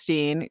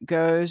Springsteen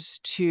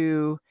goes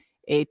to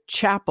a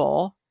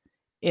chapel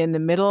in the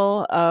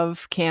middle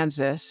of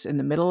Kansas, in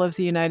the middle of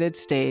the United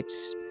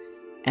States,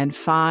 and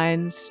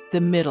finds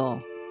the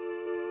middle.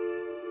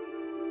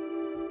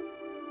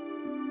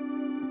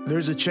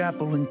 There's a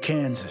chapel in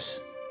Kansas.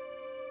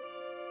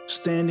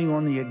 standing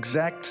on the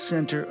exact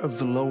center of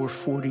the lower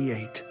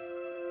 48.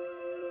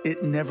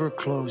 It never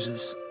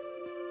closes.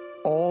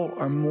 All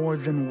are more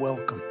than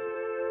welcome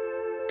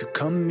to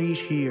come meet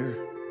here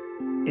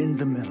in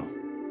the middle.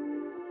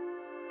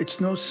 It's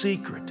no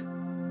secret.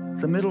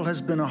 The middle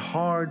has been a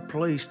hard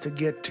place to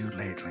get to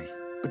lately.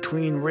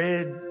 Between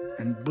red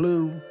and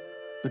blue,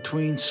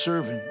 between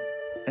servant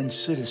and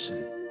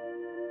citizen,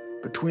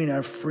 between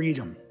our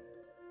freedom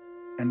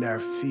and our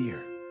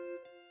fear.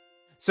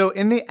 So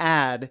in the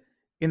ad,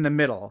 in the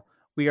middle,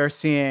 we are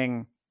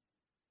seeing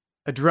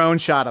a drone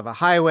shot of a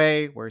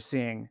highway. We're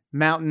seeing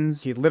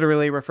mountains. He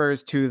literally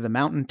refers to the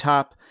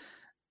mountaintop.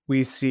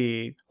 We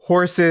see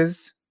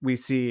horses. We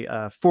see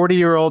a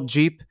 40-year-old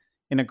Jeep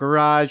in a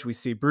garage. We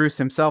see Bruce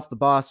himself, the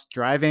boss,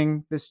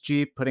 driving this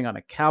Jeep, putting on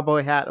a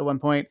cowboy hat at one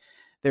point.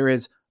 There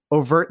is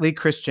overtly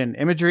Christian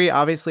imagery.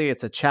 Obviously,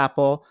 it's a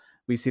chapel.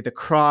 We see the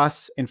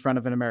cross in front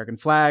of an American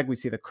flag. We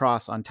see the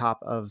cross on top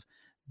of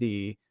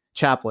the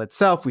chapel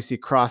itself. We see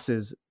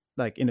crosses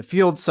like in a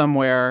field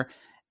somewhere.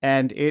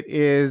 And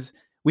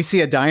we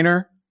see a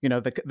diner,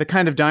 the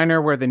kind of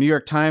diner where the New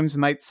York Times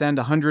might send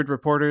 100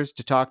 reporters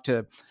to talk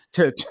to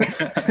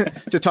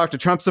talk to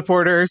Trump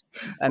supporters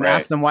and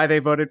ask them why they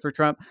voted for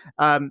Trump.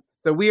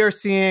 So we are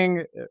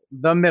seeing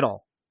the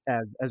middle,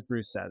 as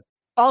Bruce says.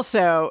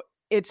 Also,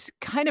 it's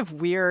kind of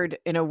weird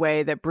in a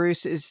way that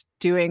Bruce is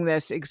doing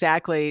this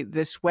exactly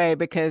this way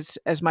because,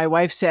 as my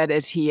wife said,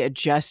 as he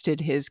adjusted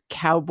his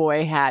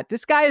cowboy hat,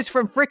 this guy is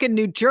from frickin'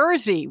 New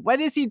Jersey. What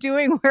is he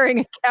doing wearing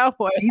a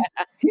cowboy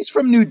hat? He's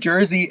from New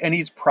Jersey, and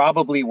he's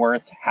probably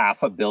worth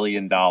 $500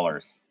 million.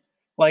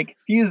 Like,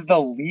 he is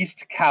the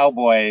least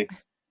cowboy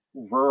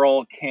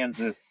rural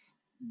Kansas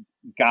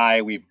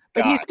guy we've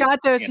But got.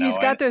 He's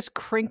got those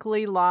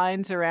crinkly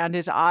lines around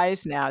his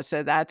eyes now.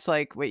 So that's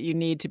like what you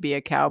need to be a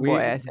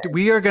cowboy, I think.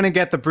 We are going to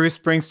get the Bruce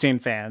Springsteen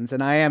fans,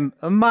 and I am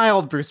a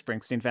mild Bruce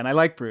Springsteen fan. I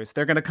like Bruce.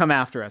 They're going to come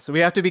after us. So we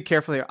have to be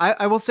careful here.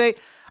 I will say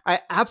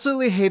I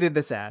absolutely hated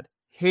this ad.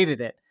 Hated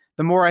it.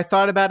 The more I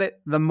thought about it,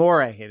 the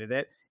more I hated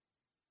it.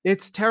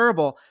 It's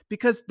terrible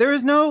because there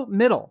is no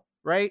middle,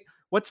 right?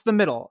 What's the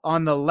middle?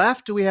 On the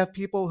left, we have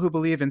people who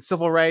believe in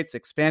civil rights,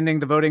 expanding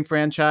the voting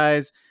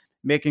franchise,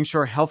 making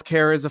sure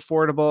healthcare is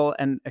affordable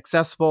and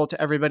accessible to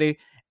everybody.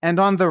 And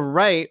on the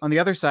right, on the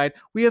other side,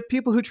 we have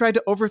people who tried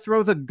to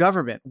overthrow the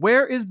government.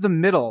 Where is the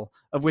middle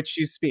of which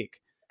you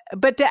speak?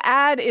 But the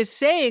ad is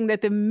saying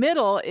that the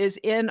middle is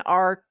in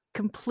our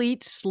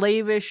complete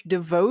slavish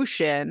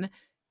devotion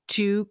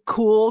to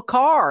cool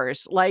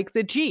cars like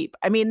the Jeep.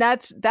 I mean,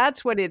 that's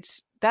what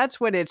it's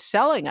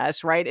selling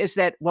us, right? Is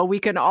that, well, we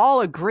can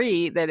all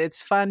agree that it's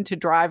fun to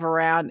drive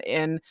around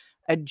in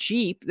a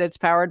Jeep that's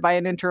powered by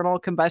an internal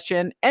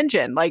combustion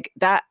engine. Like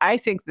that, I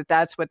think that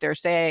that's what they're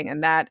saying.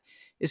 And that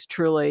is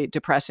truly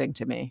depressing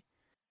to me.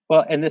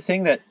 Well, and the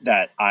thing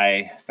that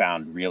I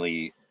found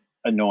really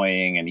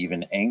annoying and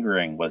even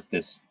angering was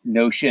this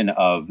notion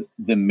of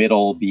the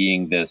middle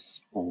being this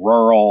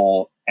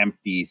rural,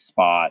 empty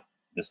spot,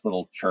 this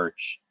little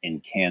church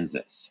in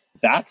Kansas.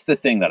 That's the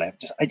thing that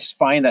I just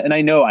find that, and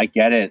I know I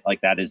get it,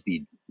 like that is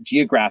the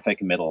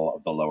geographic middle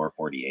of the lower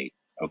 48.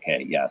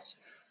 Okay, yes.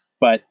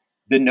 But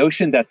the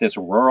notion that this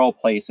rural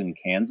place in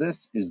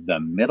Kansas is the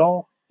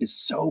middle is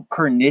so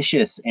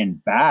pernicious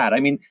and bad. I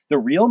mean, the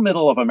real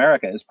middle of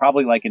America is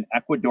probably like an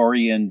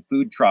Ecuadorian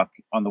food truck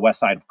on the west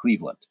side of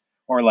Cleveland,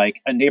 or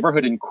like a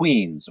neighborhood in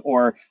Queens,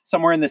 or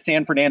somewhere in the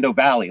San Fernando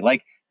Valley.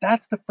 Like,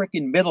 that's the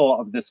freaking middle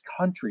of this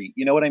country.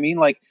 You know what I mean?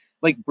 Like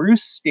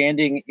Bruce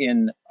standing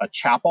in a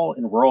chapel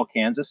in rural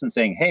Kansas and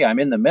saying, "Hey, I'm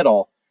in the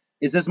middle,"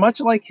 is as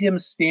much like him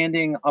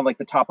standing on like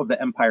the top of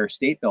the Empire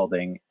State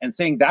Building and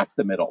saying that's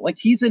the middle. Like,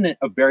 he's in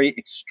a very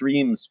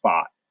extreme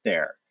spot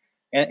there.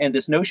 And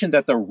this notion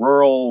that the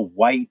rural,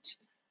 white,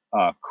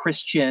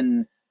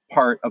 Christian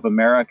part of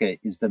America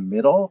is the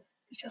middle,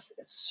 it's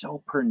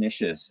so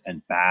pernicious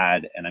and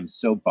bad. And I'm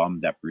so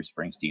bummed that Bruce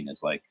Springsteen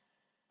is like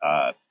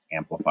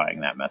amplifying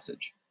that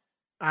message.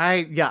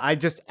 I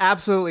just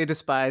absolutely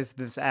despise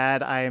this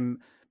ad. I'm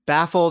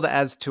baffled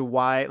as to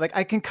why, like,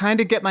 I can kind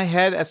of get my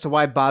head as to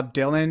why Bob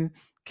Dylan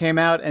came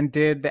out and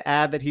did the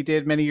ad that he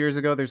did many years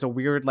ago. There's a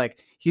weird, like,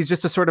 he's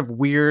just a sort of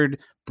weird,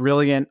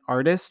 brilliant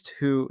artist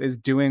who is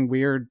doing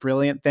weird,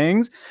 brilliant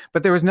things.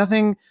 But there was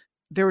nothing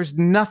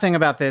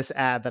about this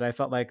ad that I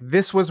felt like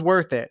this was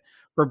worth it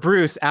for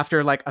Bruce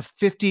after like a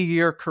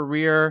 50-year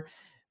career,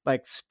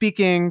 like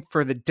speaking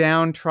for the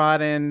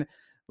downtrodden,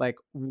 like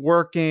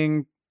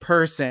working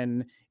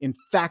person in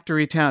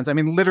factory towns. I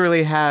mean,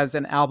 literally has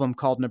an album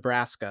called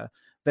Nebraska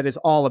that is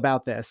all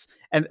about this.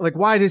 And like,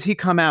 why does he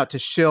come out to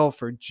shill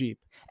for Jeep?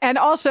 And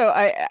also,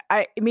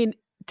 I mean,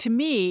 to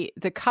me,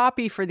 the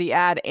copy for the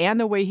ad and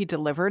the way he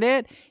delivered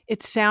it,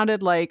 it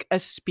sounded like a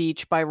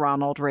speech by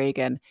Ronald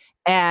Reagan.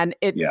 And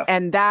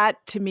and that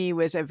to me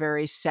was a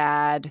very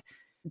sad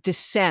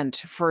dissent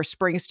for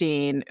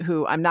Springsteen,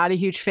 who I'm not a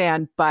huge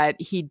fan, but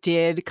he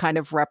did kind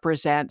of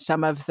represent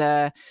some of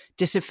the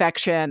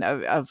disaffection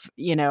of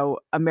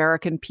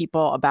American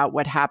people about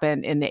what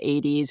happened in the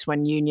 80s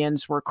when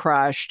unions were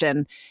crushed,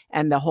 and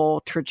the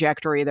whole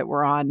trajectory that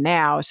we're on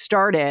now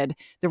started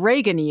the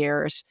Reagan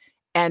years.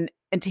 And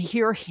to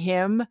hear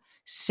him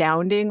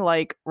sounding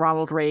like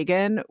Ronald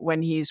Reagan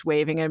when he's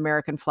waving an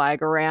American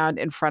flag around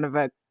in front of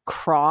a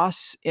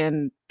cross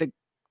in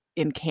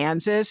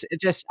Kansas,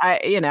 it just,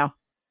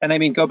 And I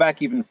mean, go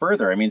back even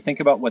further. I mean, think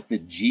about what the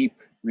Jeep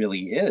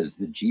really is.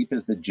 The Jeep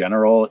is the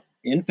general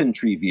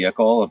infantry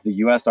vehicle of the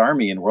US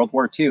Army in World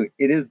War II.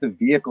 It is the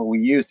vehicle we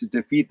used to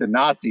defeat the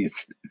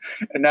Nazis.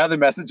 And now the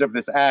message of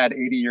this ad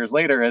 80 years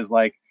later is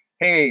like,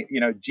 hey,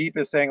 Jeep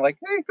is saying like,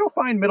 hey, go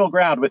find middle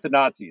ground with the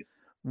Nazis.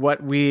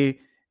 What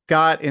we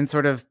got in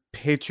sort of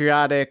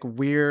patriotic,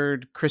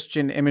 weird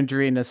Christian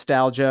imagery,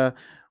 nostalgia,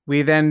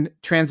 we then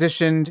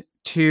transitioned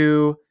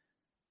to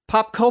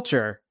pop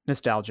culture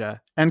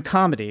nostalgia and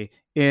comedy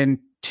in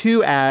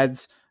 2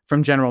 ads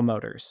from General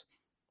Motors.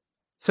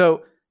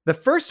 So the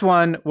first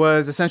one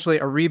was essentially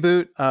a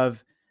reboot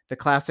of the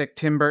classic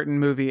Tim Burton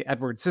movie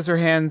Edward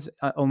Scissorhands,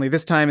 only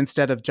this time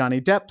instead of Johnny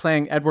Depp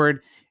playing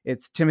Edward,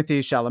 it's Timothée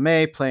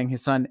Chalamet playing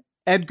his son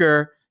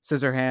Edgar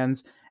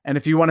Scissorhands, and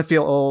if you want to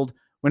feel old,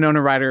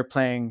 Winona Ryder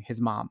playing his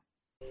mom.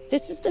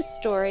 This is the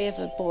story of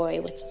a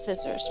boy with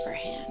scissors for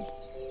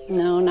hands.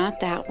 No, not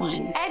that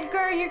one.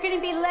 Edgar, you're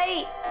gonna be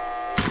late.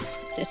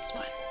 This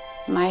one.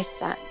 My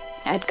son,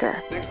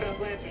 Edgar. Next up,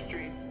 Lancer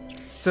Street.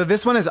 So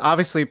this one is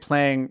obviously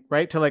playing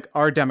right to like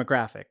our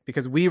demographic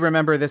because we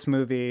remember this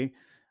movie.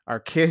 Our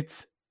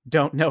kids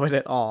don't know it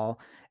at all.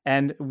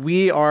 And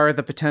we are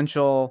the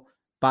potential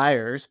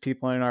buyers,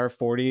 people in our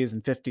 40s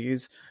and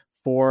 50s,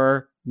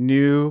 for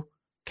new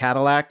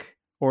Cadillac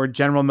or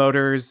General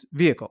Motors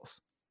vehicles.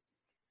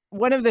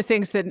 One of the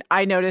things that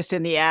I noticed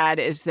in the ad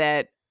is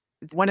that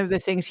one of the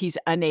things he's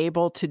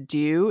unable to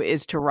do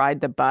is to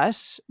ride the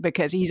bus,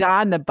 because he's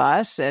on the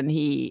bus and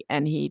he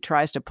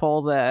tries to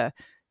pull the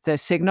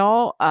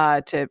signal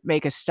to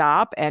make a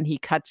stop, and he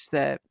cuts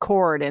the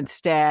cord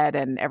instead,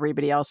 and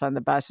everybody else on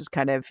the bus is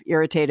kind of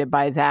irritated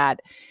by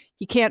that.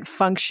 He can't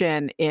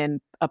function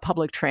in a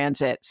public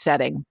transit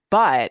setting,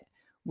 but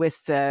with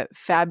the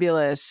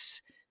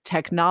fabulous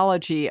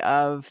technology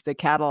of the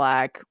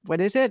Cadillac, what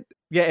is it?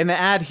 Yeah, in the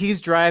ad, he's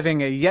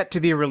driving a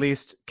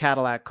yet-to-be-released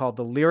Cadillac called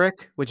the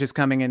Lyric, which is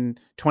coming in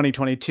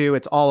 2022.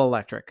 It's all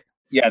electric.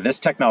 Yeah, this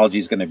technology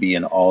is going to be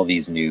in all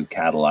these new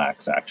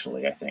Cadillacs,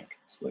 actually, I think.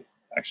 It's like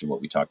actually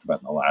what we talked about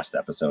in the last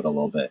episode a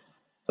little bit.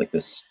 It's like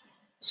this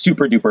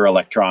super-duper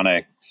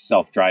electronic,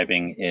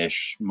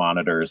 self-driving-ish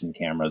monitors and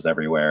cameras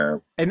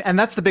everywhere. And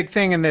that's the big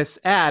thing in this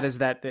ad, is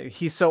that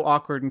he's so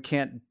awkward and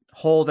can't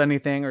hold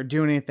anything or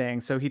do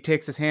anything. So he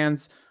takes his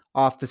hands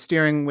off the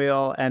steering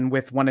wheel and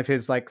with one of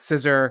his like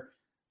scissor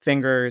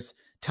fingers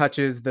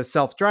touches the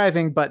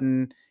self-driving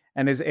button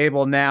and is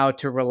able now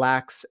to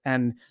relax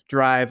and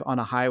drive on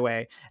a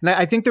highway. And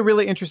I think the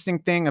really interesting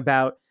thing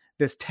about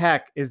this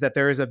tech is that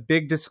there is a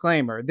big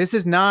disclaimer. This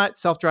is not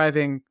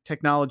self-driving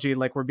technology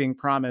like we're being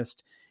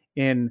promised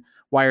in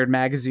Wired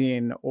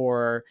magazine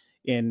or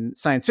in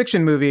science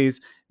fiction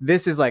movies.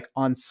 This is like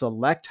on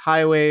select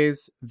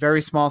highways,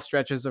 very small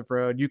stretches of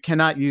road. You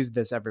cannot use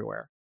this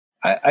everywhere.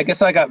 I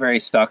guess I got very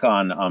stuck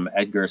on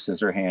Edgar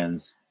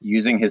Scissorhands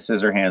using his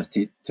scissor hands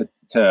to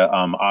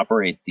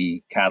operate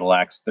the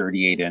Cadillac's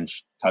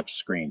 38-inch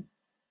touchscreen.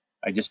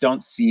 I just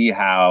don't see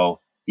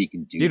how he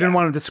can do that. You didn't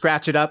want him to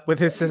scratch it up with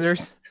his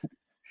scissors?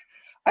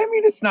 I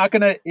mean,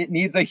 it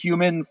needs a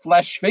human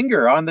flesh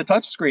finger on the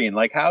touchscreen.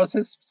 Like, how is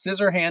his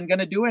scissor hand going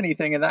to do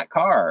anything in that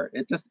car?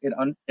 It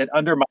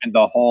undermined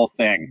the whole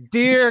thing.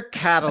 Dear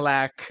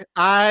Cadillac,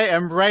 I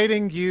am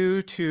writing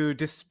you to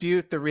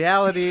dispute the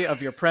reality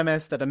of your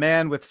premise that a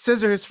man with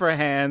scissors for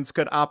hands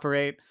could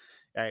operate.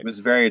 Right. It was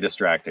very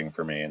distracting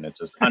for me, and it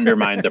just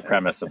undermined the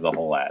premise of the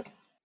whole ad.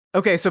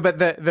 Okay, so but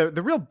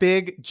the real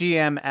big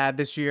GM ad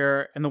this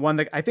year, and the one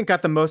that I think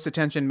got the most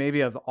attention maybe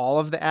of all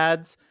of the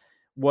ads,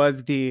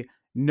 was the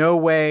No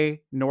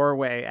Way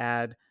Norway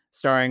ad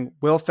starring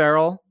Will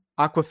Ferrell,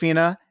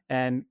 Awkwafina,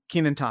 and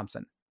Kenan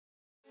Thompson.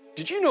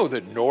 Did you know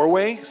that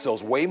Norway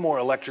sells way more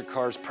electric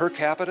cars per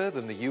capita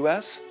than the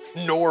US?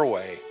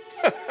 Norway.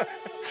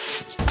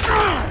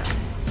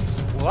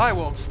 Well, I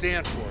won't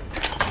stand for it.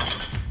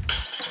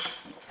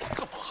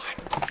 Come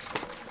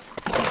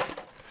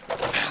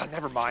on.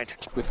 Never mind.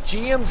 With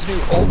GM's new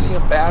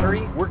Ultium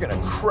battery, we're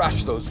gonna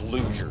crush those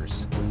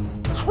losers.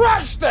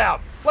 Crush them!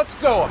 Let's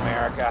go,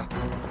 America.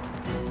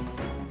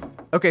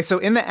 Okay, so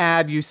in the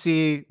ad, you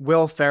see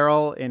Will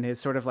Ferrell in his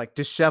sort of like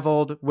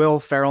disheveled Will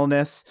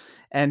Ferrellness,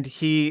 and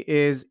he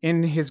is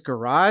in his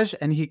garage,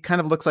 and he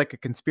kind of looks like a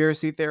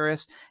conspiracy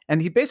theorist,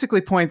 and he basically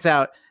points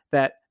out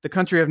that the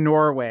country of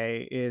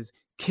Norway is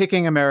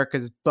kicking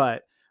America's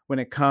butt when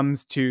it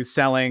comes to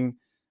selling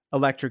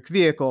electric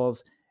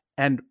vehicles,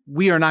 and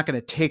we are not going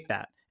to take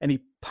that. And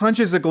he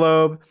punches a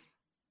globe,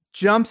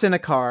 jumps in a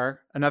car,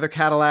 another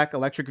Cadillac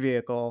electric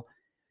vehicle,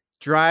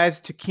 drives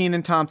to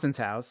Kenan Thompson's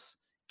house.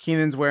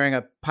 Keenan's wearing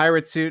a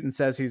pirate suit and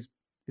says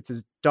it's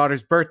his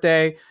daughter's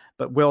birthday,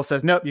 but Will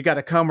says, nope, you got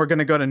to come. We're going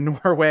to go to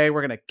Norway.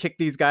 We're going to kick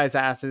these guys'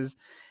 asses.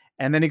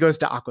 And then he goes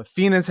to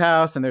Aquafina's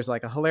house, and there's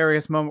like a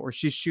hilarious moment where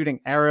she's shooting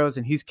arrows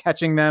and he's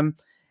catching them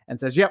and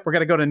says, yep, we're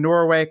going to go to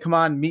Norway. Come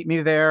on, meet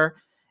me there.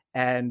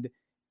 And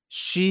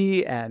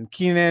she and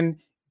Keenan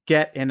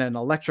get in an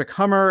electric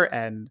Hummer,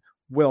 and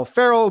Will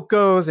Ferrell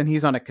goes, and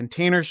he's on a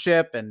container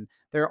ship, and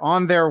they're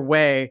on their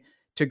way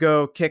to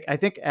go kick, I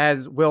think,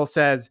 as Will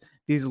says,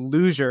 these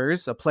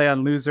losers, a play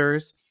on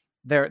losers,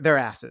 their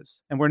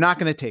asses, and we're not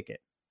going to take it.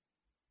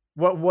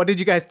 What did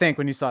you guys think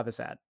when you saw this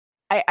ad?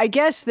 I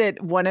guess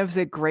that one of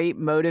the great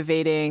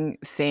motivating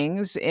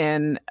things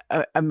in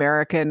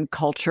American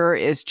culture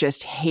is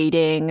just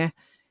hating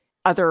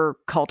other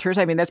cultures.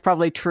 I mean, that's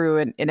probably true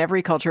in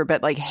every culture,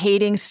 but like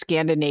hating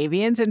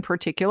Scandinavians in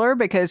particular,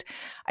 because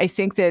I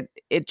think that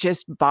it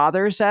just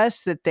bothers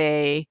us that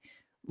they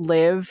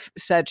live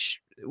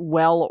such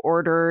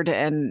well-ordered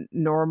and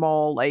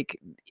normal, like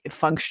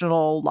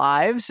functional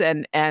lives.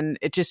 And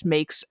it just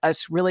makes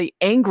us really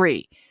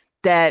angry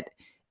that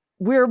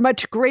we're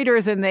much greater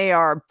than they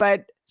are,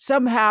 but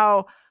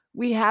somehow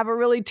we have a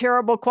really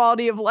terrible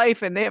quality of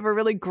life and they have a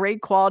really great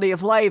quality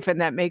of life.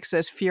 And that makes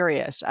us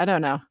furious. I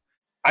don't know.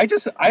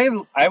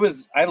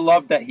 I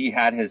love that he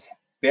had his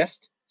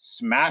fist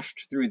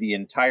smashed through the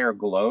entire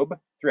globe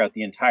throughout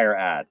the entire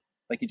ad.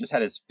 Like he just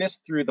had his fist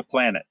through the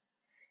planet.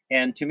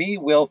 And to me,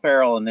 Will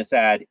Ferrell in this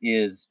ad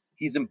he's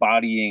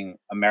embodying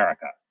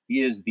America.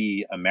 He is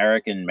the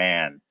American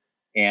man.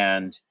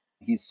 And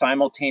he's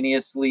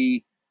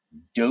simultaneously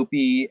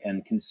dopey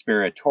and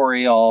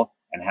conspiratorial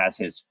and has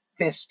his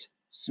fist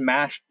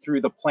smashed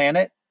through the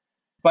planet.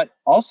 But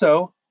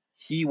also,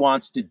 he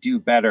wants to do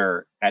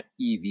better at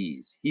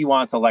EVs. He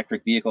wants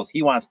electric vehicles.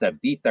 He wants to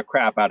beat the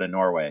crap out of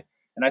Norway.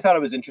 And I thought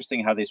it was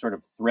interesting how they sort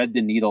of thread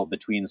the needle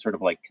between sort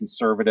of like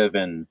conservative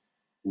and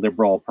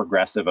liberal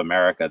progressive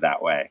America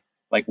that way.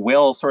 Like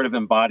Will sort of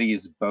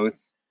embodies both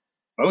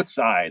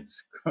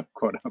sides,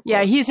 quote unquote.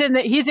 Yeah, he's in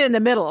the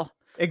middle.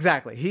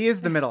 Exactly. He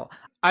is the middle.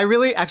 I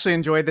really actually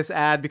enjoyed this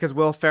ad because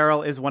Will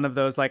Ferrell is one of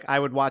those, like, I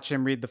would watch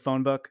him read the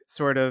phone book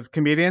sort of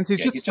comedians. He's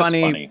just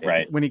funny,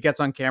 right? When he gets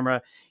on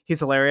camera, he's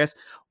hilarious.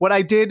 What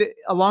I did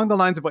along the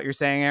lines of what you're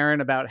saying, Aaron,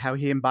 about how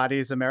he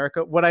embodies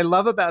America, what I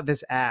love about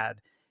this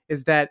ad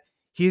is that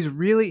he's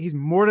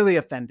mortally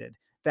offended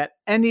that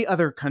any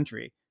other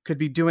country could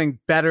be doing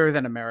better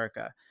than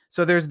America.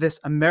 So there's this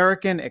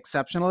American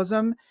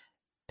exceptionalism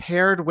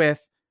paired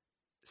with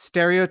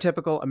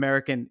stereotypical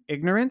American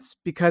ignorance,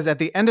 because at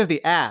the end of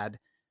the ad,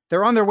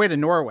 they're on their way to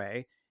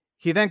Norway.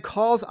 He then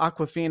calls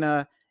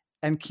Aquafina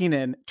and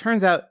Keenan.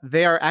 Turns out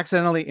they are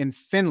accidentally in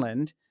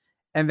Finland.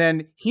 And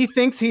then he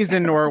thinks he's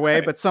in Norway,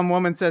 Right. But some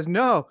woman says,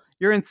 no,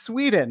 you're in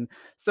Sweden.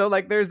 So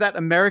like there's that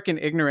American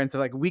ignorance of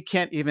like, we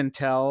can't even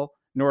tell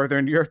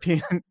Northern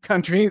European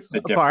countries The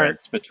apart.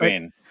 difference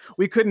between. Like,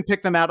 we couldn't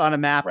pick them out on a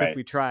map Right. if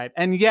we tried.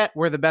 And yet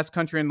we're the best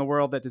country in the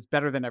world that is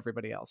better than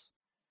everybody else.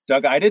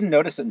 Doug, I didn't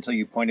notice it until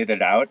you pointed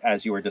it out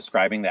as you were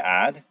describing the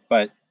ad,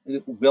 but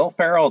Will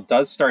Ferrell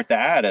does start the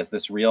ad as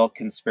this real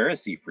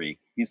conspiracy freak.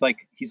 He's like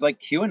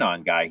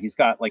QAnon guy. He's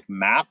got like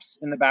maps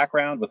in the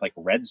background with like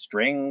red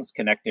strings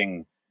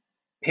connecting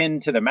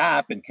pinned to the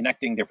map and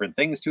connecting different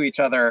things to each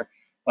other.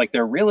 Like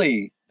they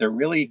really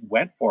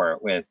went for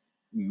it with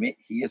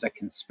he is a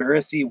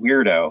conspiracy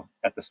weirdo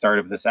at the start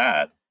of this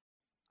ad.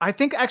 I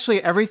think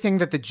actually everything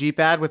that the Jeep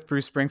ad with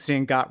Bruce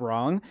Springsteen got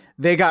wrong,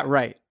 they got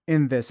right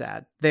in this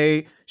ad.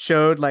 They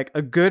showed like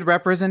a good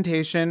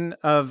representation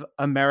of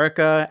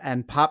America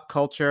and pop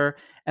culture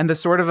and the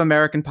sort of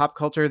American pop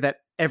culture that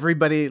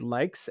everybody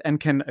likes and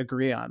can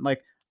agree on.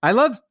 Like, I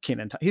love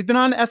Keenan. He's been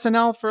on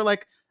SNL for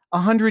like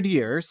 100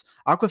 years.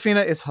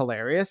 Aquafina is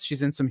hilarious.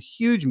 She's in some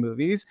huge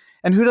movies.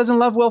 And who doesn't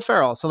love Will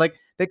Ferrell? So like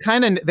they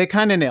kind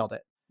of nailed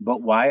it.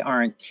 But why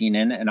aren't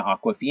Keenan and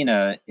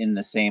Aquafina in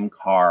the same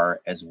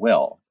car as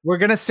Will? We're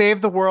going to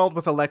save the world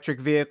with electric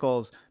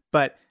vehicles,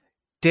 but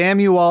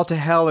damn you all to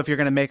hell if you're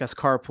going to make us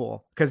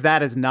carpool, because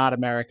that is not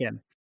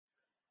American.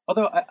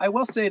 Although I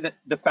will say that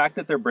the fact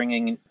that they're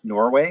bringing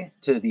Norway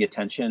to the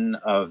attention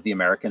of the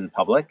American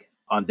public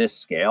on this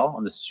scale,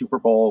 on the Super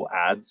Bowl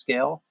ad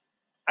scale,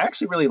 I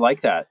actually really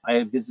like that.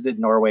 I visited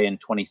Norway in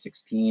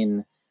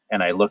 2016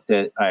 and I looked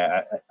at,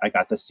 I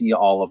got to see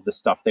all of the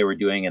stuff they were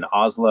doing in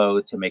Oslo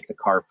to make the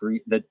car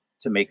free,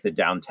 to make the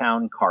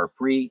downtown car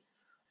free.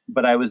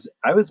 But I was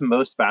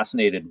most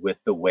fascinated with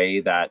the way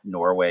that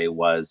Norway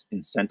was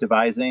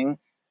incentivizing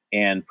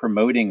and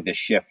promoting the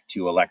shift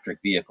to electric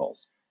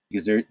vehicles,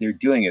 because they're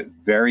doing it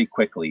very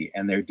quickly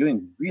and they're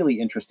doing really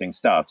interesting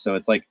stuff. So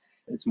it's like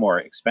it's more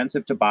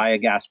expensive to buy a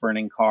gas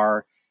burning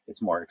car.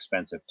 It's more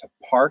expensive to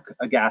park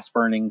a gas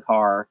burning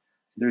car.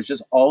 There's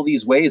just all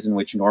these ways in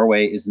which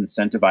Norway is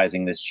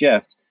incentivizing this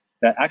shift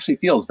that actually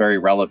feels very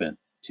relevant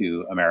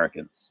to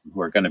Americans who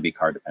are going to be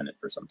car dependent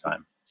for some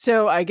time.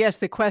 So I guess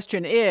the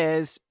question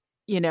is,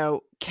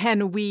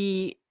 can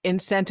we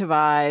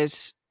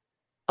incentivize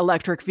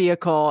electric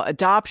vehicle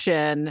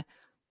adoption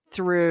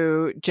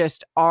through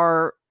just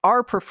our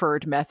our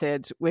preferred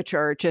methods, which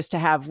are just to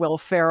have Will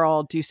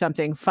Ferrell do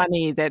something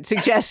funny that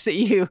suggests that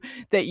you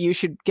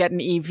should get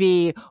an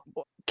EV,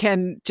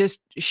 can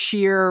just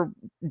sheer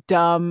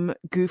dumb,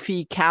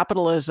 goofy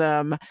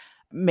capitalism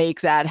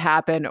make that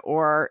happen?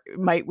 Or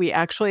might we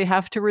actually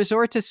have to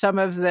resort to some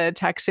of the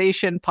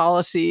taxation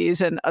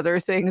policies and other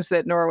things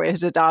that Norway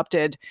has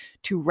adopted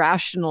to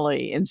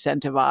rationally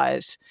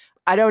incentivize?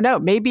 I don't know.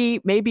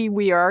 Maybe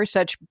we are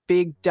such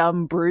big,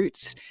 dumb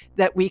brutes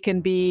that we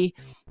can be,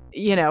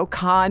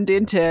 conned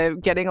into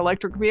getting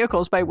electric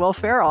vehicles by Will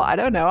Ferrell. I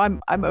don't know.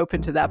 I'm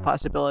open to that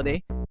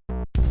possibility.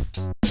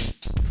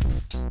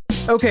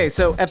 Okay,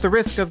 so at the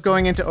risk of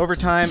going into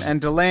overtime and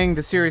delaying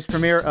the series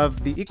premiere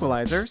of The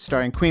Equalizer,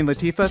 starring Queen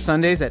Latifah,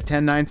 Sundays at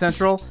 10/9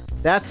 Central,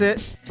 that's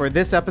it for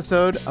this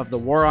episode of The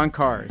War on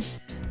Cars.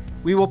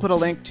 We will put a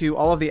link to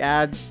all of the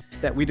ads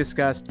that we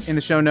discussed in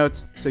the show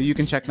notes so you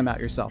can check them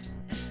out yourself.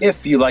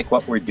 If you like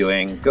what we're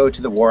doing, go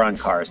to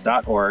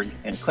thewaroncars.org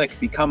and click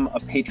Become a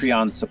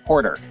Patreon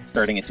supporter.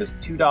 Starting at just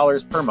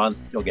 $2 per month,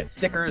 you'll get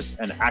stickers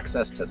and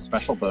access to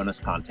special bonus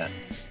content.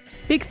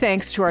 Big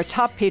thanks to our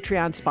top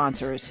Patreon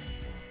sponsors: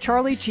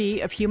 Charlie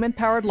G. of Human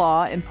Powered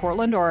Law in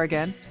Portland,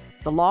 Oregon,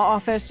 the Law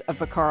Office of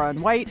Vaccaro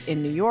 & White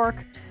in New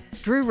York,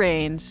 Drew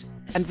Rains,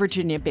 and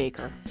Virginia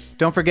Baker.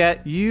 Don't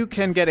forget, you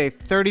can get a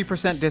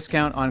 30%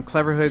 discount on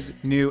Cleverhood's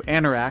new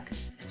Anorak,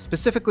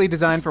 specifically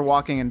designed for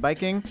walking and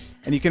biking,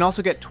 and you can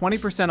also get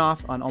 20%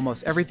 off on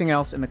almost everything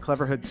else in the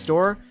Cleverhood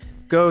store.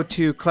 Go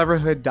to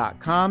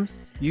cleverhood.com.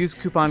 Use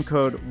coupon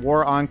code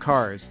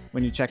WARONCARS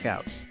when you check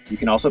out. You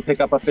can also pick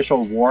up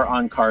official War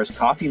on Cars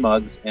coffee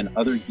mugs and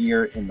other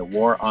gear in the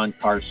War on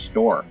Cars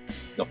store.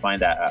 You'll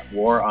find that at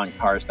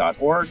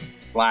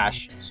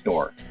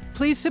waroncars.org/store.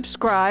 Please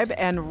subscribe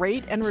and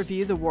rate and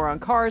review The War on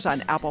Cars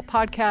on Apple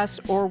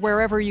Podcasts or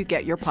wherever you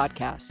get your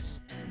podcasts.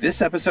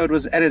 This episode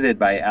was edited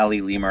by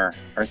Ali Lemer.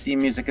 Our theme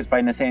music is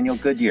by Nathaniel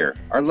Goodyear.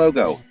 Our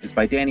logo is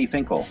by Danny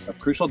Finkel of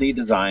Crucial D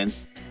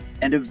Designs.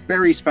 And a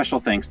very special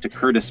thanks to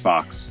Curtis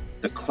Fox,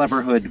 the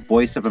Cleverhood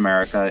voice of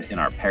America in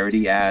our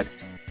parody ad,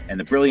 and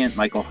the brilliant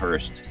Michael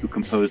Hurst, who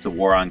composed the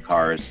War on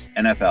Cars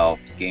NFL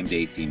Game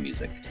Day theme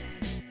music.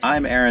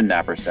 I'm Aaron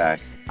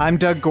Napperstack. I'm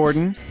Doug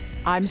Gordon.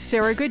 I'm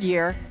Sarah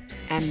Goodyear,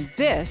 and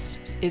this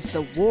is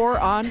the War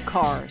on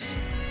Cars.